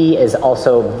 TV is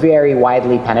also very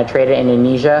widely penetrated in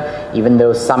Indonesia, even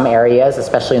though some areas,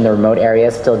 especially in the remote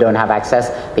areas, still don't have access.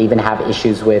 They even have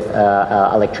issues with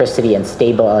electricity and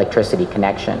stable electricity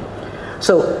connection.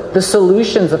 So the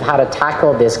solutions of how to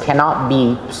tackle this cannot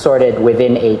be sorted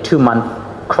within a 2-month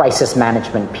crisis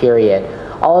management period.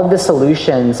 All of the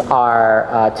solutions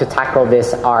to tackle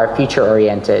this are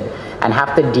future-oriented and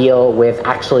have to deal with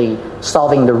actually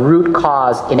solving the root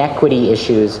cause inequity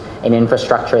issues in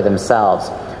infrastructure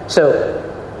themselves. So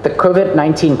the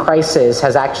COVID-19 crisis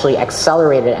has actually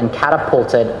accelerated and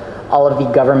catapulted all of the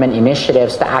government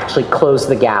initiatives to actually close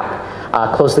the gap.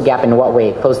 Close the gap in what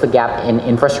way? Close the gap in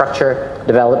infrastructure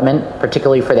development,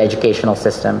 particularly for the educational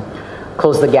system.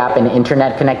 Close the gap in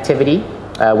internet connectivity,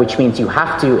 which means you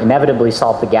have to inevitably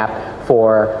solve the gap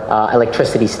for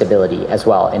electricity stability as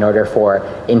well in order for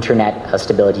internet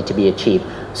stability to be achieved.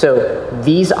 So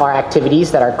these are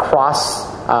activities that are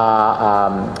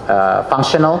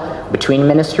cross-functional between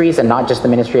ministries and not just the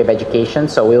Ministry of Education.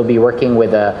 So we'll be working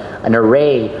with an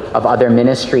array of other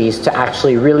ministries to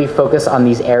actually really focus on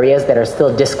these areas that are still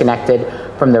disconnected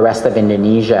from the rest of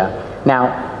Indonesia.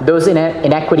 Now, those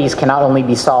inequities cannot only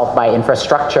be solved by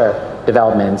infrastructure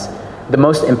developments. The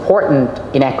most important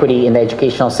inequity in the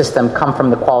educational system come from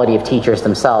the quality of teachers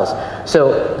themselves.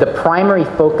 So the primary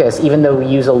focus, even though we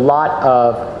use a lot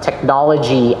of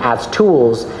technology as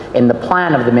tools in the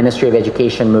plan of the Ministry of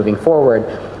Education moving forward,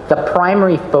 the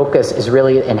primary focus is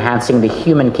really enhancing the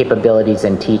human capabilities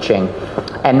in teaching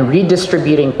and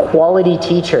redistributing quality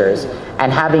teachers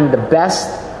and having the best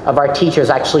of our teachers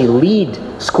actually lead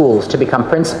schools to become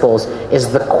principals is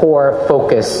the core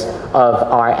focus of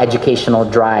our educational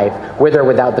drive, with or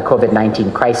without the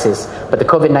COVID-19 crisis. But the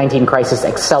COVID-19 crisis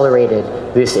accelerated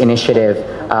this initiative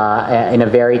in a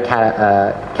very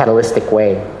catalytic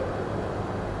way.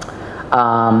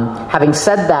 Having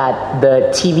said that, the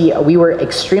TV, we were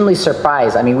extremely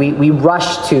surprised. I mean, we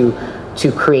rushed to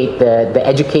create the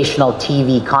educational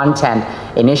TV content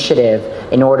initiative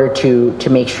in order to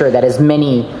make sure that as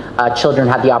many children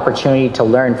had the opportunity to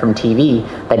learn from TV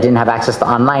that didn't have access to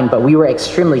online. But we were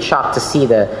extremely shocked to see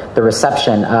the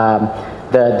reception.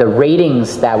 The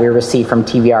ratings that we received from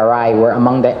TVRI were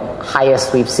among the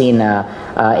highest we've seen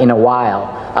in a while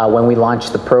when we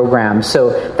launched the program.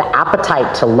 So the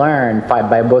appetite to learn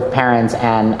by both parents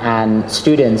and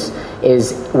students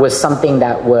was something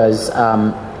that was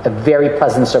a very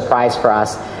pleasant surprise for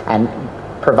us and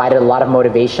provided a lot of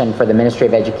motivation for the Ministry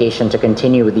of Education to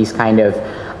continue with these kind of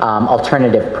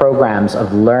alternative programs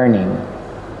of learning.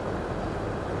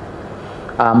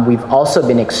 We've also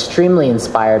been extremely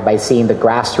inspired by seeing the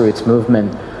grassroots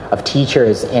movement of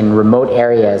teachers in remote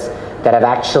areas that have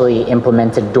actually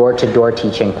implemented door-to-door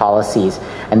teaching policies.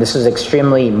 And this was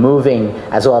extremely moving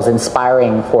as well as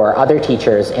inspiring for other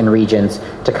teachers in regions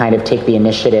to kind of take the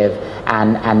initiative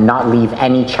and not leave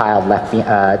any child left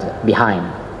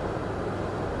behind.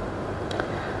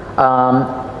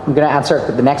 I'm going to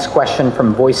answer the next question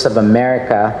from Voice of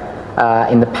America.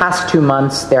 In the past 2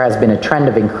 months, there has been a trend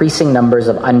of increasing numbers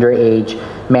of underage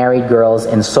married girls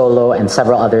in Solo and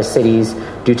several other cities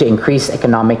due to increased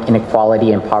economic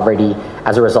inequality and poverty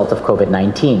as a result of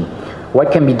COVID-19.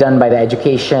 What can be done by the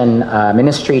Education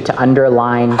Ministry to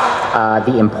underline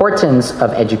the importance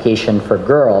of education for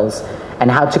girls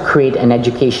and how to create an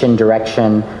education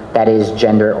direction that is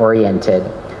gender-oriented?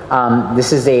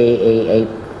 This is a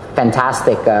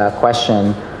fantastic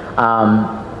question.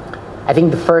 I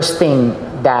think the first thing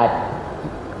that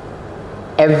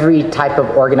every type of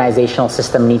organizational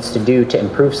system needs to do to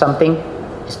improve something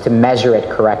is to measure it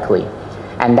correctly.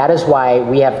 And that is why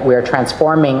we're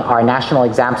transforming our national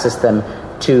exam system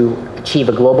to achieve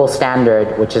a global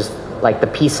standard, which is like the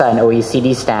PISA and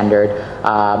OECD standard,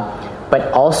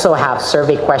 but also have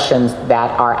survey questions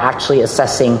that are actually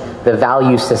assessing the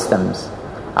value systems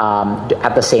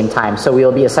at the same time. So we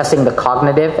will be assessing the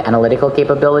cognitive, analytical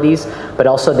capabilities, but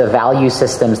also the value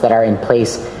systems that are in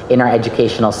place in our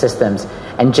educational systems.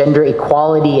 And gender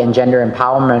equality and gender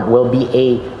empowerment will be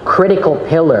a critical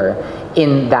pillar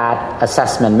in that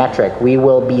assessment metric. We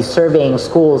will be surveying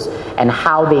schools and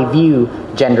how they view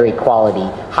gender equality,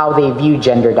 how they view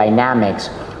gender dynamics.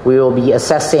 We will be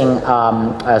assessing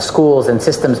schools and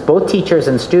systems, both teachers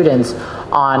and students,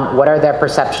 on what are their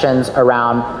perceptions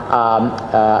around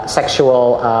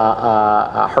sexual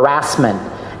harassment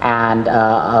and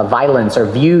violence, or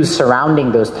views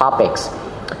surrounding those topics.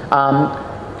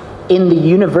 In the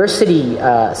university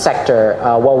sector,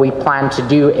 what we plan to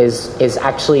do is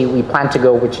actually we plan to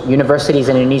go, which universities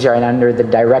in Indonesia are under the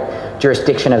direct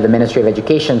jurisdiction of the Ministry of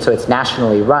Education, so it's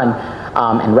nationally run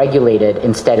and regulated,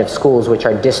 instead of schools which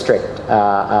are district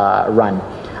run.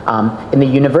 In the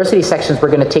university sections, we're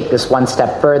going to take this one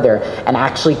step further and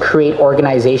actually create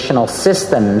organizational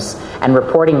systems and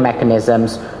reporting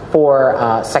mechanisms for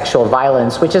sexual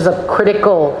violence, which is a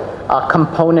critical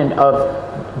component of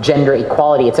gender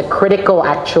equality. It's a critical,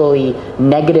 actually,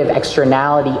 negative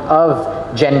externality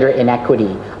of gender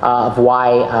inequity, of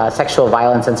why sexual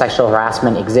violence and sexual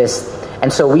harassment exists.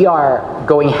 And so we are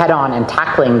going head on and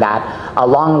tackling that,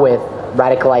 along with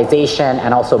radicalization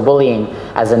and also bullying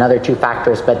as another two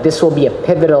factors. But this will be a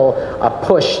pivotal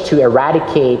push to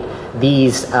eradicate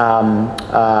these kind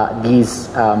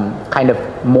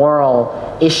of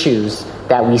moral issues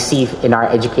that we see in our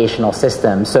educational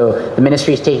system. So the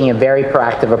ministry is taking a very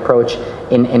proactive approach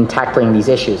in tackling these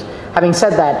issues. Having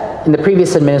said that, in the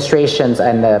previous administrations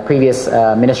and the previous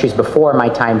ministries before my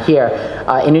time here,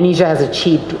 Indonesia has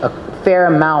achieved a fair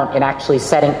amount in actually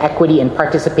setting equity and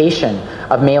participation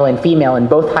of male and female in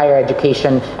both higher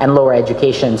education and lower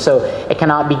education. So it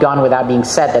cannot be gone without being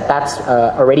said that that's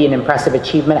already an impressive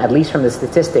achievement, at least from the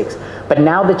statistics. But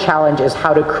now the challenge is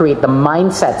how to create the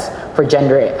mindsets for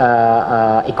gender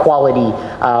equality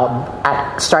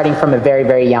starting from a very,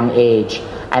 very young age,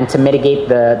 and to mitigate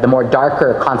the more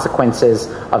darker consequences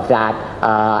of that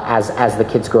as the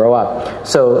kids grow up.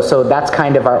 So that's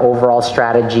kind of our overall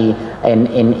strategy in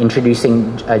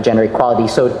introducing gender equality.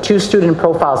 So two student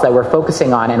profiles that we're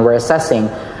focusing on and we're assessing.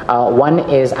 One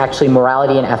is actually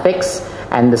morality and ethics,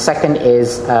 and the second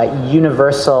is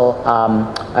universal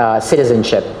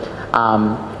citizenship.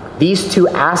 These two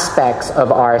aspects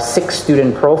of our 6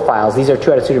 student profiles, these are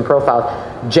 2 out of student profiles,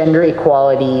 gender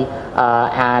equality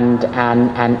and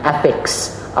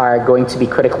ethics are going to be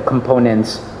critical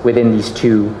components within these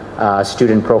 2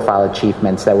 student profile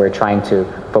achievements that we're trying to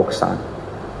focus on.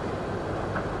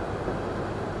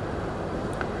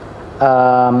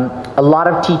 A lot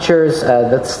of teachers,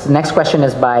 the next question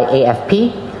is by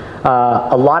AFP.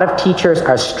 A lot of teachers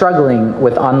are struggling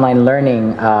with online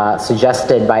learning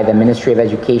suggested by the Ministry of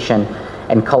Education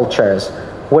and Cultures.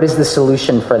 What is the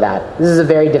solution for that? This is a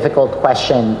very difficult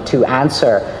question to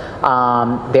answer.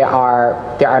 There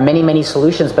are many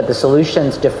solutions, but the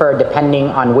solutions differ depending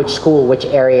on which school, which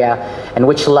area, and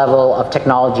which level of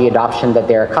technology adoption that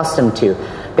they're accustomed to.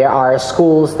 There are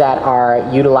schools that are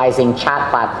utilizing chat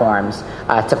platforms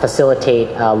to facilitate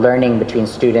learning between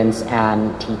students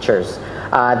and teachers.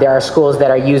 There are schools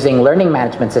that are using learning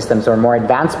management systems or more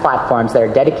advanced platforms that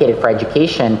are dedicated for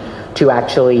education to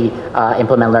actually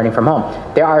implement learning from home.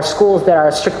 There are schools that are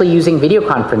strictly using video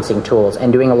conferencing tools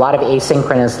and doing a lot of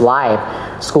asynchronous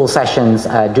live school sessions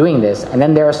doing this. And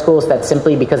then there are schools that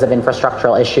simply because of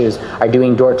infrastructural issues are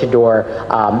doing door-to-door,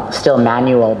 still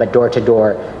manual, but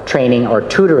door-to-door training or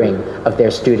tutoring of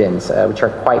their students, which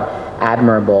are quite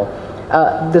admirable.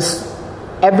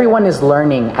 Everyone is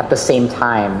learning at the same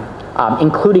time,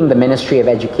 including the Ministry of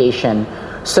Education.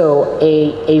 So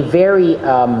a very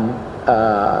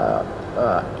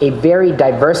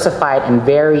diversified and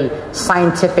very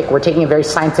scientific, we're taking a very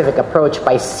scientific approach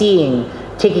by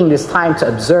taking this time to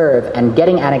observe and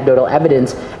getting anecdotal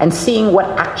evidence and seeing what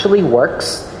actually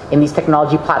works in these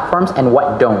technology platforms and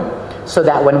what don't, so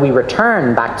that when we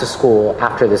return back to school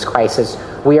after this crisis,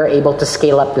 we are able to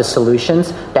scale up the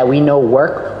solutions that we know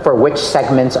work for which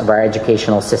segments of our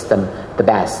educational system the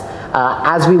best.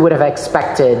 As we would have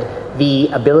expected, the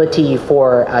ability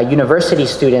for university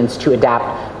students to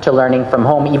adapt to learning from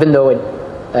home, even though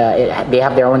they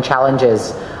have their own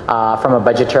challenges from a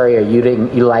budgetary or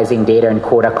utilizing data and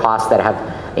quota costs that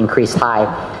have increased high,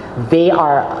 they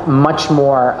are much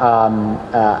more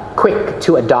quick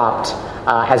to adopt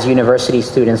as university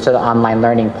students to the online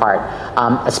learning part,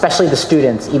 especially the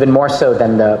students, even more so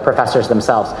than the professors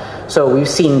themselves. So we've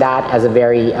seen that as a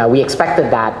very, we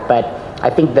expected that, but I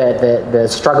think the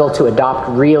struggle to adopt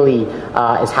really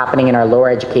is happening in our lower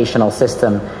educational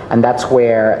system, and that's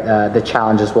where the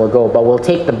challenges will go. But we'll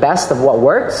take the best of what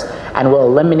works, and we'll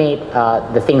eliminate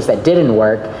the things that didn't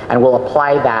work, and we'll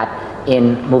apply that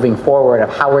in moving forward of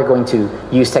how we're going to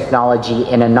use technology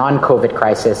in a non-COVID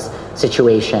crisis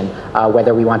situation,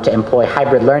 whether we want to employ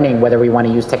hybrid learning, whether we want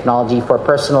to use technology for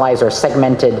personalized or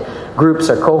segmented groups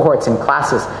or cohorts in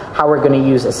classes, how we're going to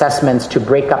use assessments to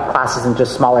break up classes into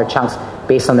smaller chunks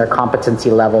based on their competency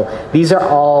level. These are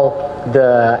all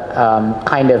the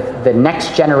kind of the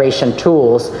next generation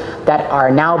tools that are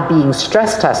now being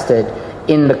stress tested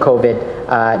in the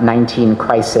COVID-19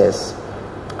 crisis.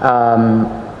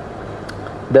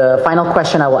 The final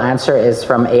question I will answer is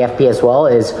from AFP as well,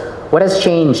 is what has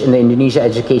changed in the Indonesia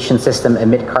education system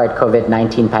amid current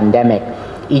COVID-19 pandemic,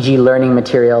 e.g. learning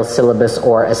materials, syllabus,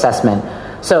 or assessment?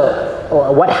 So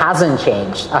what hasn't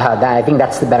changed? I think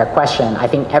that's the better question. I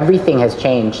think everything has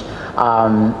changed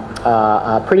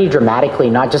pretty dramatically,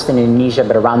 not just in Indonesia,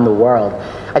 but around the world.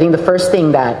 I think the first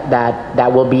thing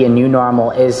that will be a new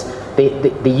normal is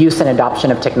the use and adoption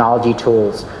of technology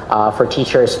tools for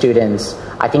teachers, students.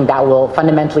 I think that will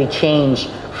fundamentally change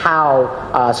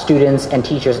how students and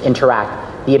teachers interact.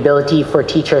 The ability for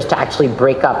teachers to actually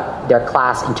break up their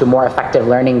class into more effective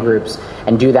learning groups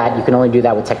and do that, you can only do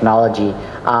that with technology.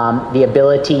 The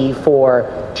ability for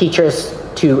teachers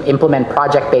to implement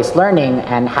project-based learning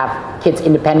and have kids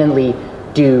independently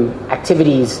do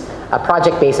activities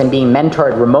project-based and being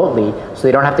mentored remotely, so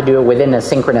they don't have to do it within a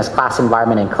synchronous class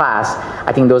environment in class.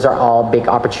 I think those are all big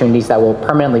opportunities that will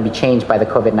permanently be changed by the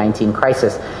COVID-19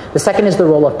 crisis. The second is the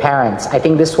role of parents. I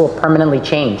think this will permanently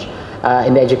change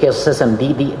in the educational system.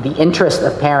 The interest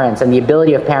of parents and the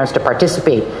ability of parents to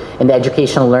participate in the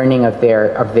educational learning of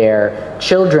their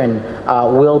children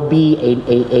will be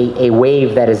a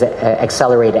wave that is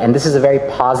accelerated, and this is a very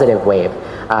positive wave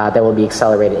that will be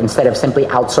accelerated. Instead of simply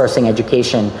outsourcing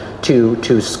education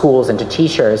to schools and to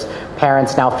teachers,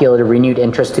 parents now feel a renewed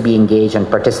interest to be engaged and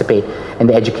participate in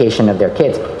the education of their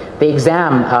kids. The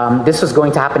exam, this was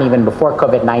going to happen even before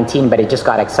COVID-19, but it just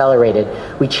got accelerated.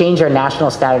 We changed our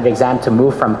national standard exam to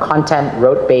move from content,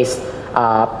 rote-based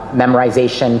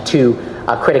memorization to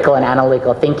critical and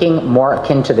analytical thinking, more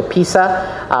akin to the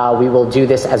PISA. We will do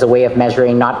this as a way of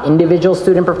measuring not individual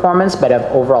student performance, but of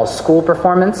overall school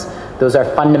performance. Those are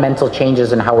fundamental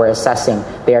changes in how we're assessing.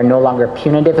 They are no longer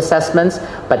punitive assessments,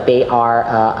 but they are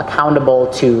accountable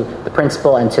to the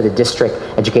principal and to the district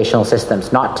educational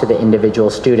systems, not to the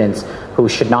individual students who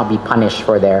should not be punished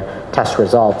for their test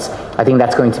results. I think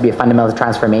that's going to be a fundamental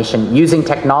transformation, using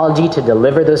technology to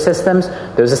deliver those systems,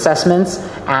 those assessments,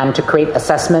 and to create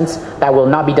assessments that will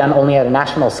not be done only at a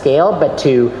national scale, but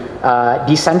to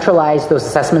decentralize those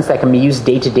assessments that can be used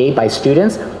day to day by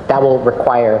students. That will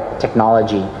require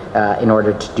technology in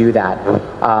order to do that.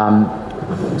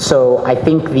 So I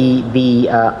think the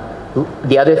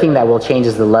other thing that will change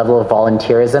is the level of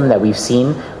volunteerism that we've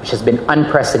seen, which has been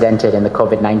unprecedented in the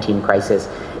COVID-19 crisis.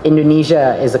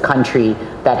 Indonesia is a country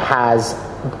that has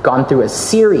gone through a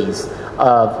series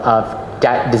of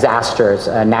disasters,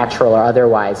 natural or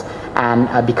otherwise,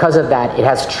 and because of that, it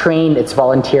has trained its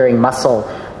volunteering muscle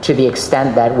to the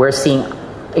extent that we're seeing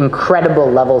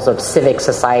incredible levels of civic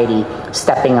society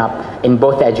stepping up in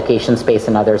both the education space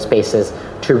and other spaces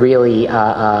to really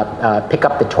pick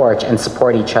up the torch and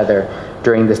support each other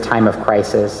during this time of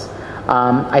crisis.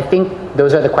 I think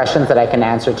those are the questions that I can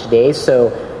answer today.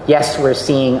 So yes, we're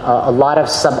seeing a lot of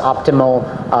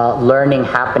suboptimal learning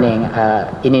happening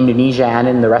in Indonesia and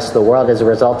in the rest of the world as a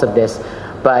result of this,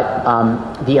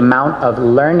 but the amount of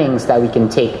learnings that we can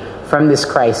take from this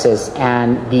crisis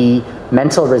and the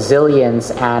mental resilience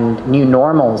and new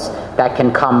normals that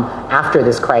can come after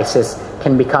this crisis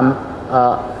can become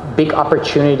big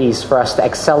opportunities for us to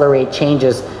accelerate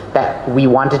changes that we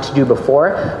wanted to do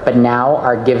before, but now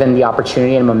are given the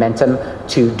opportunity and momentum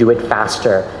to do it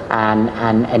faster and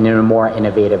in a more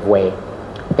innovative way.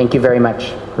 Thank you very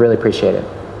much. Really appreciate it.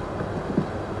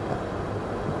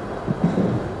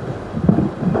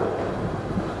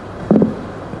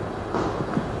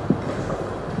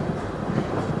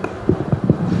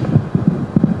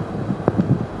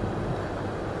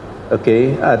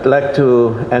 Okay, I'd like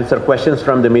to answer questions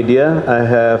from the media. I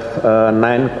have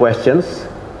 9 questions.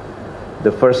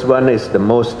 The first one is the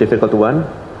most difficult one.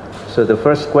 So the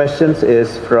first question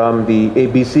is from the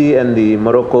ABC and the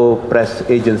Morocco Press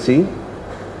Agency.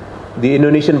 The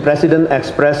Indonesian president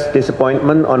expressed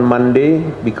disappointment on Monday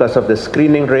because of the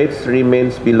screening rates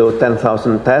remains below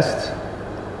 10,000 tests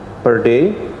per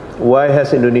day. Why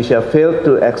has Indonesia failed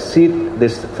to exceed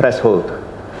this threshold?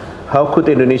 How could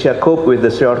Indonesia cope with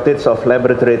the shortage of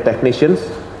laboratory technicians?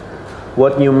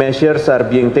 What new measures are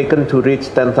being taken to reach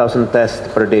 10,000 tests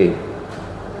per day?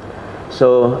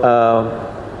 So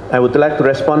I would like to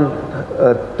respond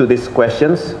to these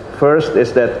questions. First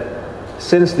is that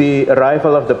since the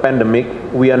arrival of the pandemic,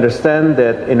 we understand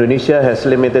that Indonesia has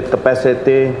limited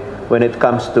capacity when it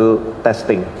comes to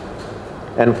testing.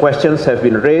 And questions have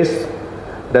been raised.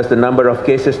 Does the number of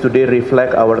cases today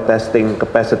reflect our testing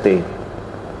capacity?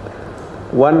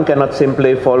 One cannot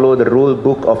simply follow the rule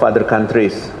book of other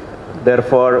countries.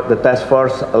 Therefore, the task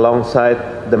force,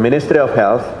 alongside the Ministry of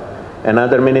Health and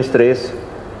other ministries,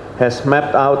 has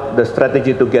mapped out the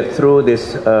strategy to get through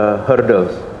these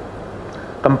hurdles.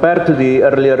 Compared to the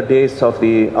earlier days of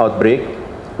the outbreak,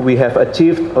 we have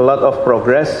achieved a lot of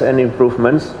progress and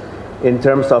improvements in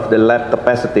terms of the lab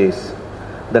capacities.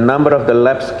 The number of the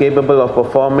labs capable of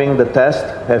performing the test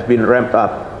have been ramped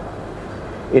up.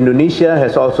 Indonesia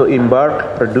has also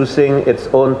embarked producing its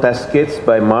own test kits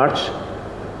by March,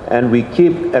 and we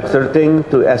keep exerting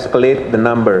to escalate the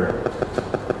number.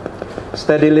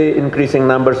 Steadily increasing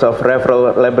numbers of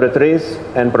referral laboratories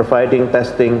and providing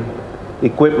testing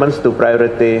equipments to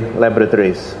priority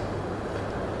laboratories.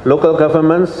 Local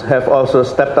governments have also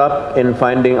stepped up in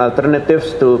finding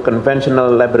alternatives to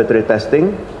conventional laboratory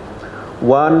testing.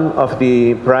 One of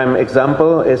the prime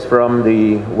example is from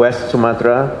the West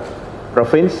Sumatra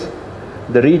province.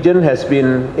 The region has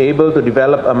been able to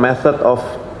develop a method of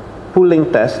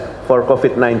pooling test for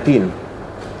COVID-19.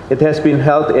 It has been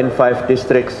held in 5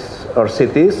 districts or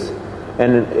cities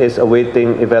and is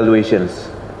awaiting evaluations.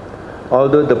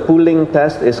 Although the pooling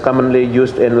test is commonly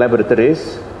used in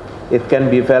laboratories, it can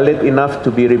be valid enough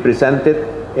to be represented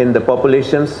in the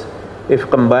populations if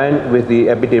combined with the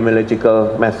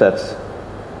epidemiological methods.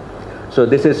 So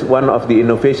this is one of the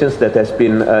innovations that has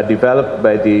been developed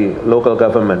by the local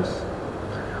governments.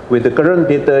 With the current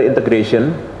data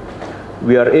integration,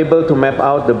 we are able to map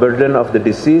out the burden of the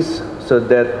disease so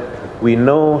that we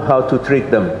know how to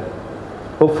treat them.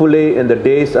 Hopefully, in the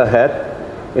days ahead,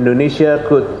 Indonesia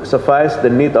could suffice the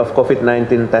need of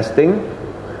COVID-19 testing.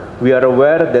 We are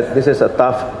aware that this is a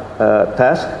tough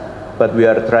task, but we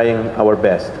are trying our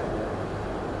best.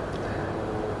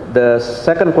 The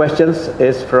second question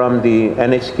is from the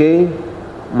NHK,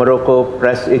 Morocco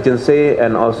Press Agency,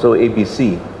 and also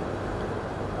ABC.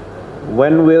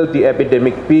 When will the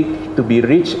epidemic peak to be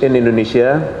reached in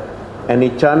Indonesia?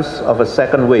 Any chance of a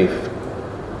second wave?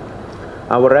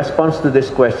 Our response to this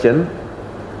question,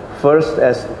 first,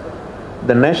 as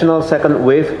the national second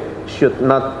wave should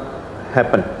not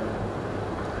happen,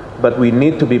 but we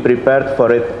need to be prepared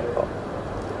for it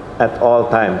at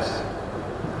all times.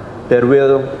 There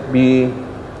will be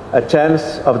a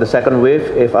chance of the second wave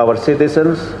if our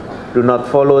citizens do not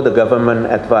follow the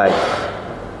government advice.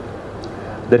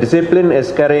 The discipline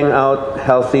is carrying out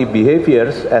healthy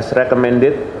behaviors as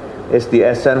recommended is the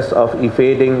essence of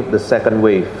evading the second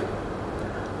wave.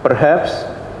 Perhaps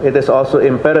it is also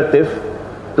imperative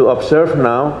to observe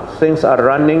now things are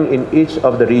running in each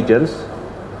of the regions,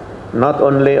 not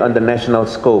only on the national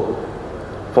scope,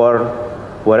 for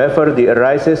wherever the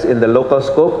arises in the local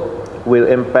scope will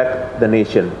impact the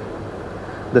nation.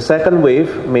 The second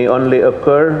wave may only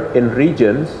occur in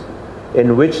regions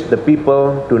in which the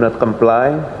people do not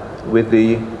comply with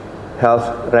the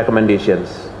health recommendations.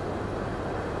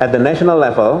 At the national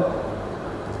level,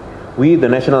 we, the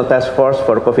National Task Force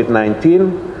for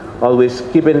COVID-19, always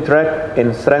keep in track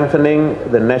in strengthening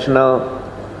the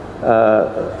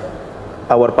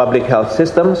our public health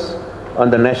systems on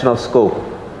the national scope.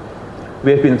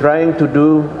 We have been trying to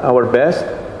do our best.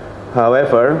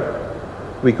 However,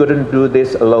 we couldn't do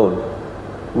this alone.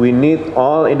 We need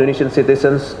all Indonesian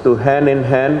citizens to hand in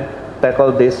hand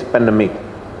tackle this pandemic.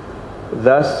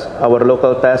 Thus, our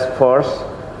local task force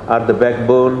are the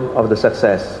backbone of the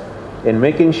success in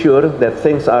making sure that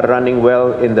things are running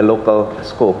well in the local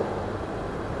scope.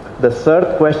 The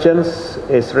third question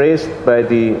is raised by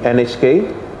the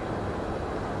NHK.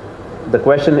 The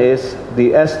question is,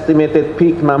 the estimated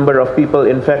peak number of people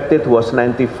infected was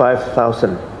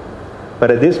 95,000.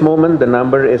 But at this moment, the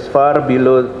number is far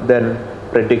below than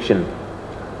prediction.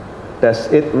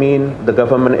 Does it mean the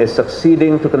government is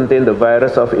succeeding to contain the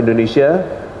virus of Indonesia,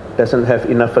 doesn't have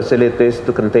enough facilities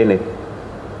to contain it?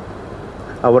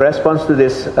 Our response to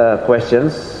these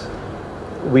questions,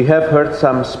 we have heard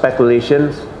some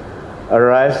speculations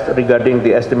arise regarding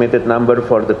the estimated number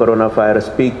for the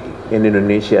coronavirus peak in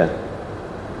Indonesia.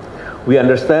 We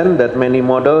understand that many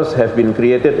models have been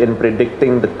created in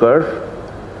predicting the curve.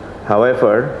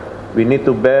 However, we need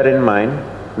to bear in mind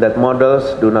that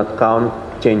models do not count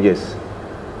changes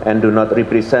and do not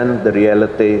represent the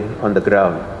reality on the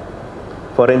ground.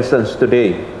 For instance,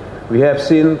 today, we have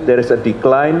seen there is a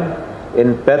decline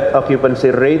in bed occupancy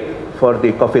rate for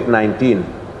the COVID-19.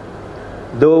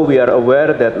 Though we are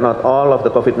aware that not all of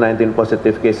the COVID-19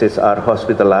 positive cases are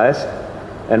hospitalized,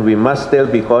 and we must still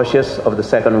be cautious of the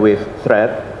second wave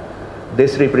threat,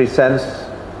 this represents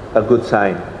a good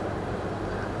sign.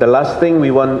 The last thing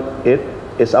we want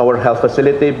is our health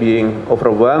facility being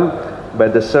overwhelmed by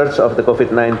the surge of the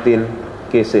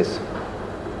COVID-19 cases.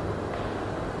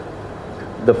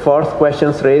 The fourth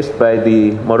question raised by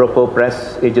the Morocco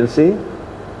Press Agency.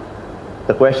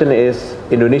 The question is,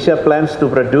 Indonesia plans to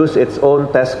produce its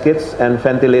own test kits and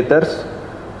ventilators,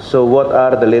 so what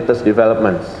are the latest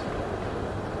developments?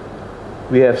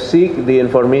 We have sought the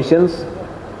information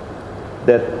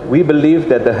that we believe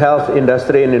that the health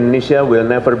industry in Indonesia will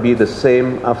never be the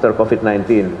same after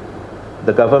COVID-19.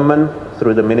 The government,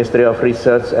 through the Ministry of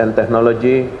Research and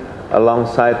Technology,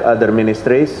 alongside other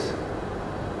ministries,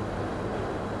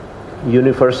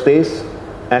 universities,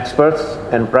 experts,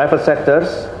 and private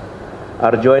sectors,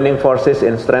 are joining forces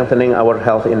in strengthening our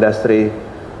health industry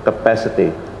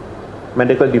capacity.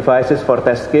 Medical devices for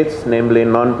test kits, namely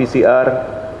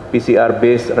non-PCR,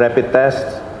 PCR-based rapid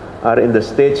tests, are in the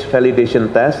stage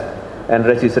validation test, and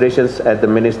registrations at the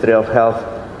Ministry of Health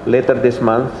later this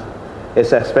month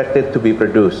is expected to be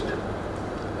produced.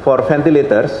 For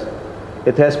ventilators,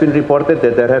 it has been reported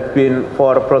that there have been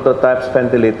 4 prototypes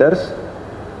ventilators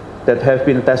that have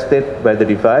been tested by the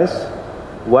device.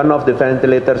 One of the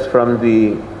ventilators from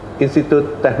the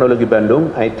Institut Teknologi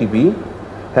Bandung, ITB,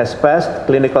 has passed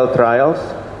clinical trials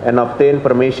and obtained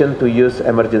permission to use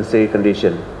emergency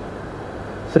condition.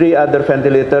 3 other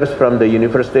ventilators from the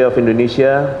University of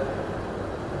Indonesia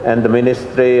and the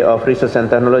Ministry of Research and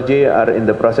Technology are in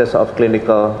the process of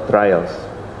clinical trials.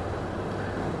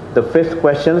 The 5th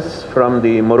question from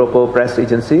the Morocco Press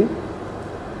Agency.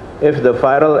 If the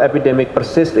viral epidemic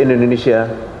persists in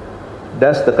Indonesia,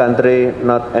 does the country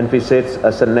not envisage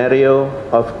a scenario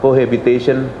of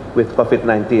cohabitation with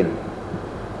COVID-19?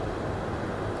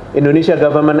 Indonesia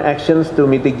government actions to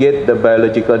mitigate the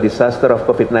biological disaster of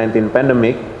COVID-19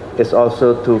 pandemic is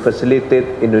also to facilitate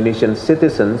Indonesian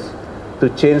citizens to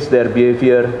change their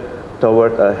behavior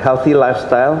toward a healthy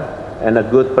lifestyle and a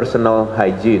good personal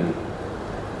hygiene.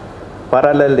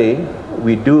 Parallelly,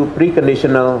 we do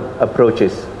preconditional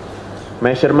approaches,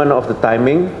 measurement of the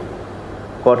timing,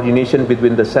 coordination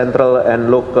between the central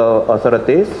and local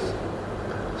authorities,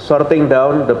 sorting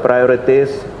down the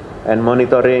priorities, and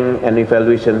monitoring and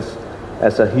evaluations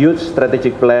as a huge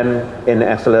strategic plan in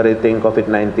accelerating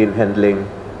COVID-19 handling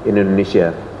in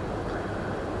Indonesia.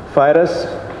 Virus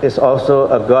is also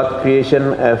a God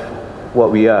creation of what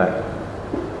we are.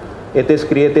 It is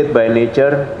created by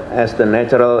nature as the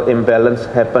natural imbalance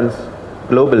happens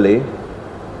globally,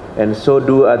 and so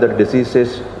do other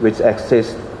diseases which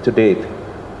exist to date.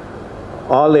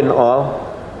 All in all,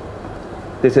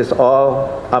 this is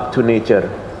all up to nature.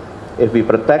 If we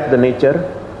protect the nature,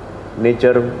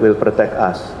 nature will protect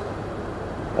us.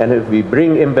 And if we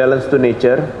bring imbalance to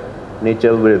nature,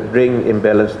 nature will bring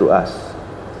imbalance to us,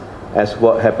 as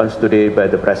what happens today by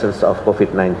the presence of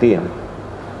COVID-19.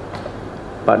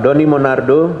 Pak Doni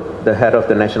Monardo, the head of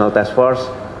the National Task Force,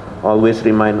 always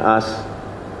remind us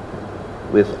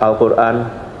with Al-Quran,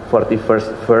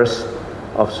 41st verse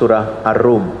of Surah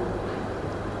Ar-Rum.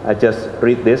 I just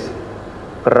read this.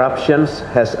 Corruptions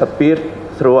has appeared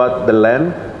throughout the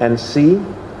land and sea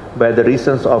by the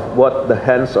reasons of what the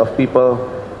hands of people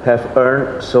have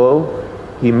earned, so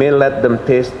he may let them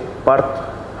taste part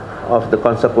of the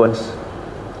consequence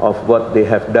of what they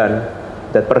have done,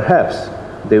 that perhaps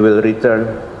they will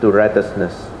return to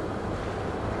righteousness.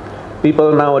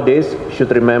 People nowadays should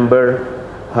remember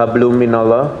Hablum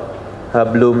Minallah,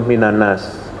 Hablum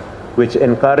Minanas, which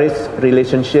encourage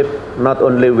relationship not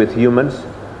only with humans,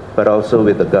 but also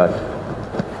with the God.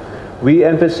 We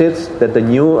emphasize that the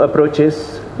new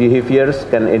approaches, behaviors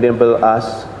can enable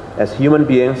us as human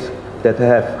beings that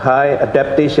have high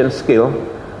adaptation skill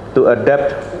to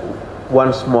adapt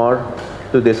once more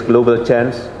to this global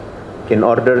change in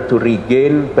order to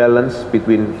regain balance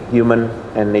between human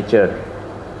and nature.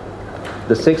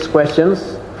 The 6th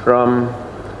questions from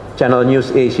Channel News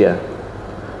Asia.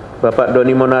 Bapak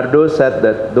Doni Monardo said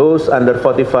that those under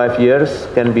 45 years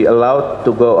can be allowed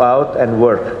to go out and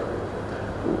work.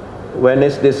 When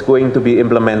is this going to be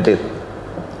implemented?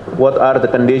 What are the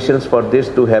conditions for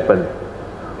this to happen?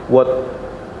 What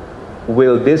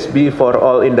will this be for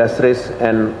all industries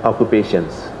and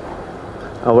occupations?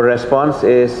 Our response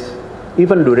is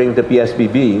Even during the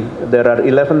PSBB, there are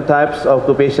 11 types of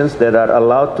occupations that are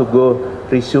allowed to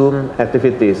resume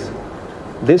activities.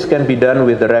 This can be done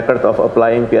with the record of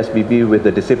applying PSBB with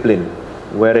the discipline,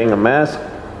 wearing a mask,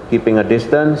 keeping a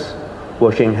distance,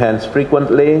 washing hands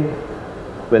frequently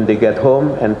when they get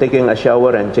home, and taking a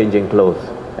shower and changing clothes.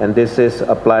 And this is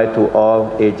applied to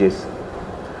all ages.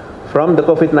 From the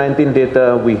COVID-19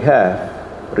 data we have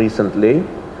recently,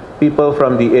 people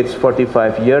from the age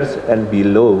 45 years and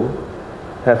below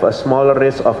have a smaller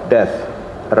risk of death,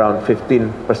 around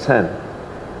 15%,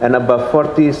 and above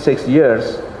 46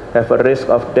 years have a risk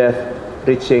of death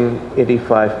reaching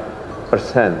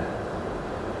 85%.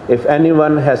 If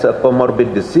anyone has a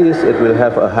comorbid disease, it will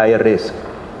have a higher risk.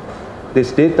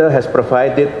 This data has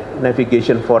provided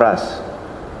navigation for us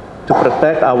to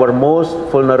protect our most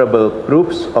vulnerable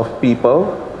groups of people,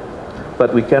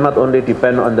 but we cannot only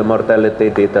depend on the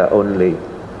mortality data only.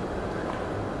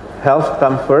 Health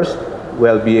comes first,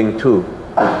 well-being too.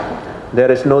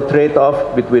 There is no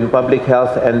trade-off between public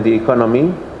health and the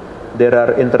economy. They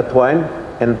are intertwined,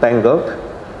 entangled.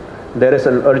 There is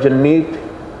an urgent need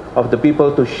of the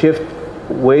people to shift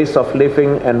ways of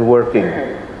living and working.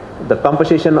 The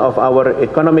composition of our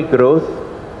economic growth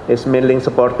is mainly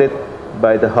supported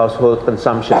by the household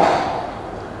consumption.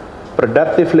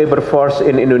 Productive labor force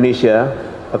in Indonesia,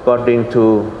 according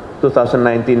to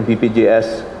 2019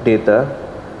 BPJS data,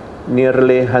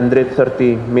 nearly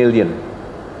 130 million,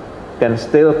 can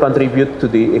still contribute to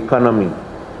the economy.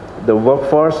 The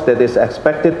workforce that is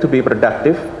expected to be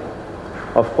productive,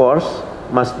 of course,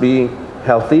 must be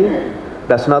healthy,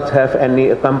 does not have any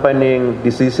accompanying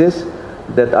diseases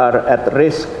that are at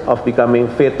risk of becoming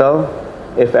fatal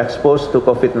if exposed to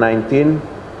COVID-19,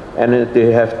 and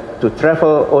they have to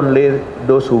travel only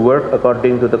those who work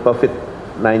according to the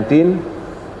COVID-19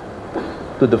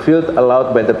 to the field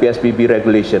allowed by the PSBB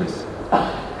regulations.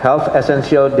 Health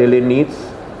essential daily needs,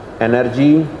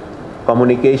 energy,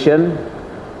 communication,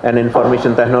 and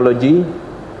information technology,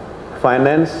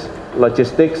 finance,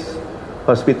 logistics,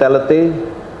 hospitality,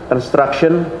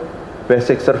 construction,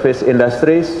 basic service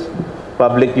industries,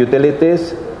 public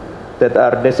utilities that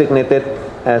are designated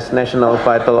as national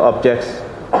vital objects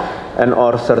and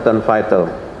or certain vital.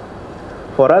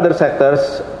 For other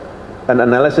sectors, an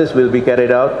analysis will be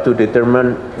carried out to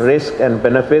determine risk and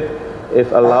benefit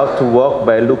if allowed to work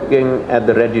by looking at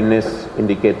the readiness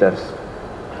indicators.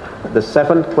 The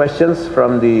 7 questions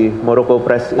from the Morocco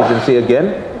Press Agency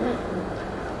again.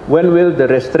 When will the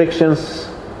restrictions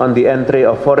on the entry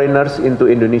of foreigners into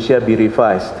Indonesia be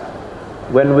revised?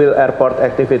 When will airport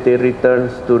activity return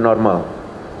to normal?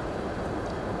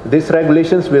 These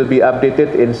regulations will be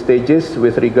updated in stages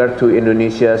with regard to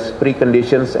Indonesia's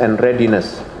preconditions and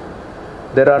readiness.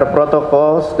 There are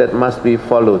protocols that must be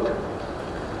followed.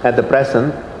 At the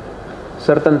present,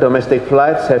 certain domestic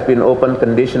flights have been opened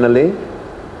conditionally.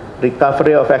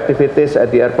 Recovery of activities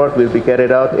at the airport will be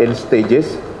carried out in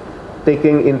stages,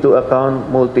 taking into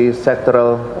account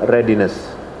multi-sectoral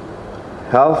readiness,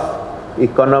 health,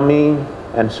 economy,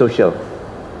 and social.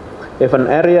 If an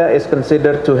area is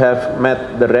considered to have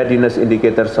met the readiness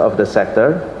indicators of the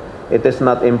sector, it is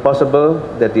not impossible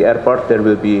that the airport there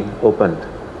will be opened.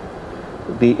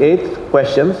 The 8th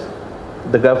questions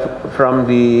from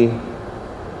the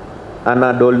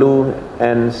Anadolu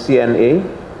and CNA.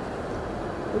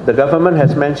 The government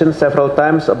has mentioned several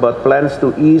times about plans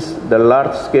to ease the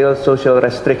large-scale social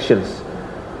restrictions.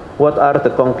 What are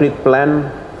the concrete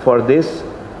plans for this,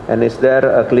 and is there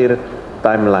a clear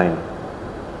timeline?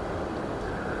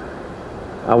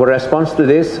 Our response to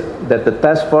this, that the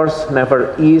task force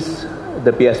never eased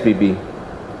the PSBB.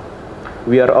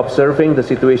 We are observing the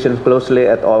situation closely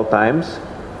at all times.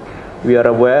 We are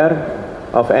aware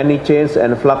of any change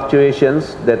and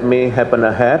fluctuations that may happen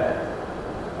ahead.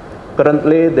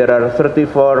 Currently, there are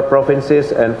 34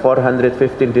 provinces and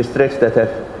 415 districts that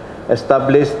have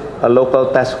established a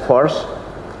local task force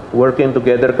working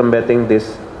together combating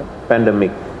this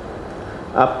pandemic.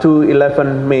 Up to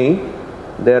 11 May,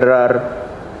 there are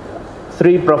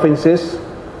 3 provinces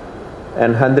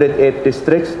and 108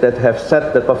 districts that have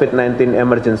set the COVID-19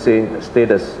 emergency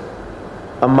status.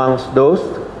 Amongst those,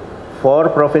 4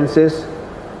 provinces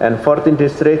and 14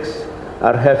 districts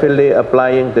are heavily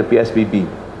applying the PSBB.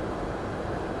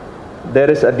 There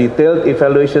is a detailed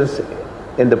evaluations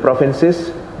in the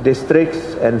provinces,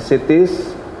 districts, and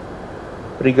cities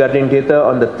regarding data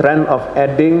on the trend of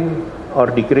adding or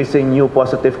decreasing new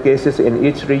positive cases in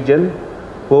each region,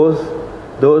 both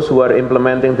those who are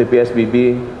implementing the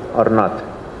PSBB or not.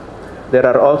 There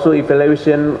are also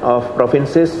evaluation of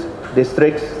provinces,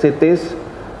 districts, cities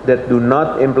that do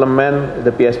not implement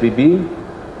the PSBB,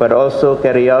 but also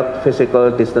carry out physical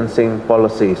distancing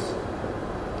policies.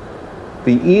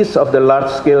 The ease of the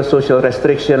large-scale social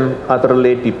restriction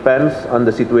utterly depends on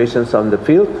the situations on the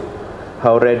field.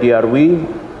 How ready are we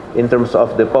in terms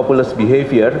of the populace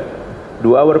behavior?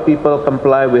 Do our people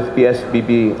comply with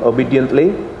PSBB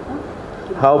obediently?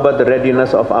 How about the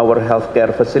readiness of our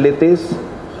healthcare facilities,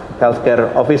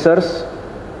 healthcare officers,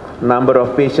 number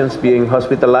of patients being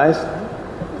hospitalized?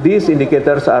 These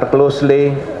indicators are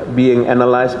closely being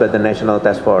analyzed by the National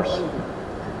Task Force.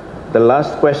 The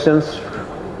last questions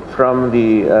from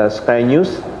the Sky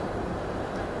News.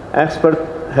 Experts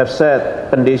have said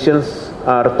conditions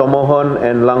are Tomohon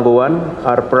and Langguan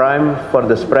are prime for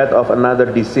the spread of another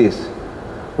disease.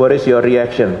 What is your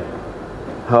reaction?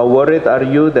 How worried are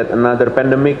you that another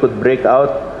pandemic could break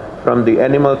out from the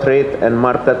animal trade and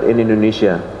market in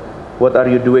Indonesia? What are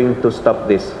you doing to stop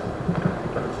this?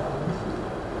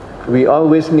 We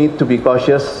always need to be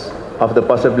cautious of the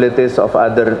possibilities of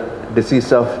other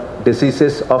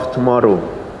diseases of tomorrow.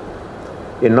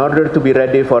 In order to be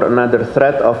ready for another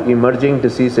threat of emerging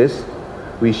diseases,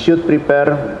 we should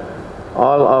prepare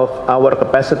all of our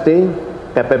capacity,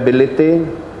 capability,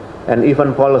 and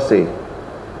even policy.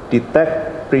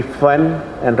 Detect, prevent,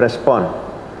 and respond.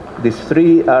 These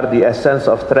three are the essence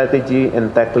of strategy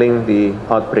in tackling the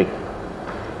outbreak.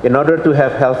 In order to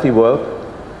have a healthy world,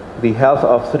 the health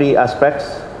of three aspects,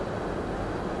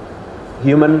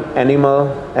 human,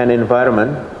 animal, and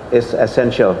environment, is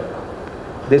essential.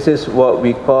 This is what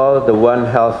we call the One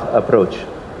Health approach.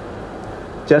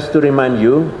 Just to remind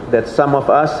you that some of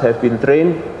us have been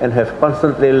trained and have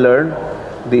constantly learned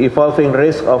the evolving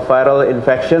risk of viral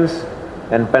infections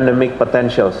and pandemic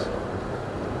potentials.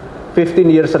 15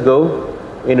 years ago,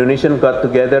 Indonesians got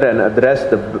together and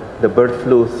addressed the bird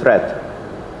flu threat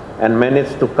and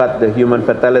managed to cut the human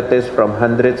fatalities from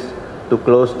hundreds to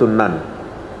close to none.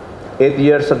 8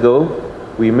 years ago,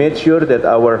 we made sure that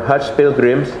our Hajj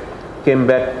pilgrims came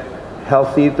back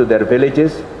healthy to their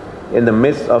villages in the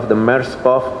midst of the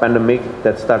MERS-CoV pandemic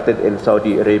that started in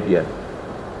Saudi Arabia.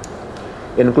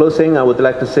 In closing, I would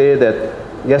like to say that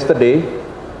yesterday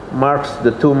marks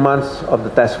the 2 months of the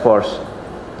task force.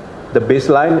 The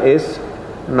baseline is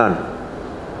none.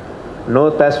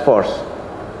 No task force,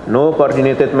 no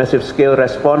coordinated massive scale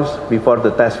response before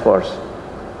the task force.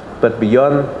 But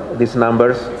beyond these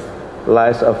numbers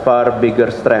lies a far bigger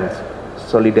strength,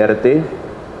 solidarity,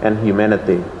 and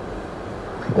humanity.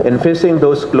 In facing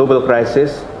those global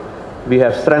crises, we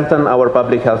have strengthened our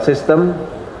public health system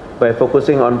by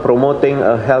focusing on promoting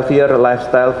a healthier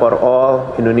lifestyle for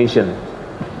all Indonesians.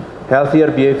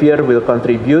 Healthier behavior will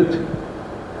contribute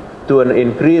to an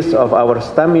increase of our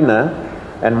stamina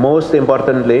and, most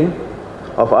importantly,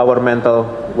 of our mental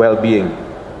well-being.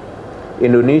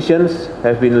 Indonesians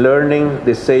have been learning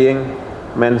this saying,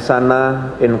 mens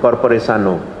sana in corpore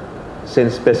sano,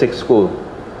 since basic school.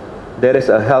 There is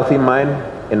a healthy mind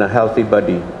in a healthy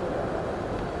body.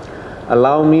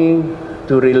 Allow me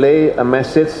to relay a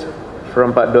message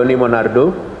from Pak Doni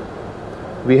Monardo.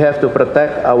 We have to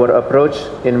protect our approach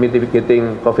in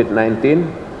mitigating COVID-19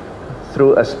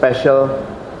 through a special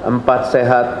 4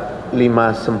 sehat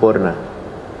 5 sempurna.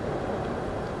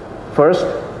 First,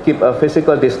 keep a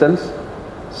physical distance.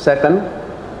 Second,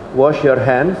 wash your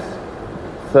hands.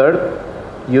 Third,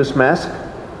 use mask.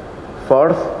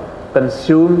 Fourth,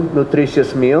 consume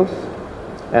nutritious meals.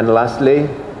 And lastly,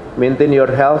 maintain your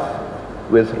health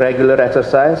with regular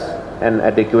exercise and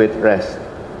adequate rest.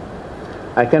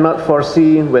 I cannot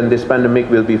foresee when this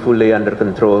pandemic will be fully under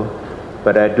control,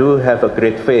 but I do have a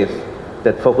great faith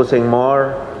that focusing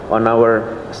more on our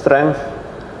strength,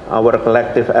 our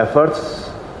collective efforts,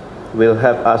 will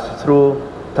help us through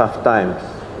tough times.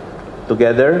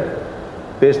 Together,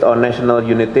 based on national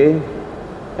unity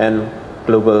and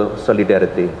global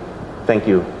solidarity. Thank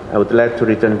you. I would like to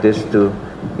return this to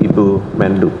Ibu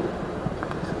Menlu.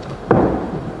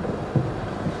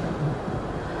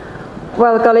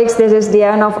 Well, colleagues, this is the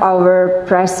end of our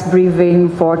press briefing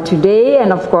for today.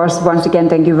 And of course, once again,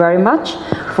 thank you very much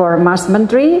for Mas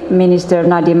Menteri, Minister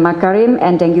Nadiem Makarim,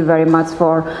 and thank you very much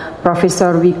for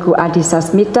Professor Wiku Adhisa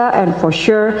Smita, and for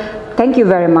sure, thank you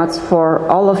very much for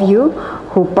all of you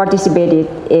who participated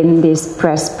in this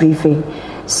press briefing.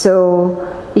 So,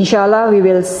 inshallah, we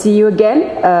will see you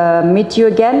again, meet you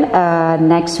again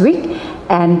next week.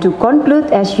 And to conclude,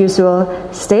 as usual,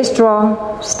 stay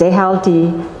strong, stay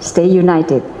healthy, stay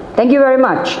united. Thank you very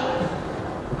much.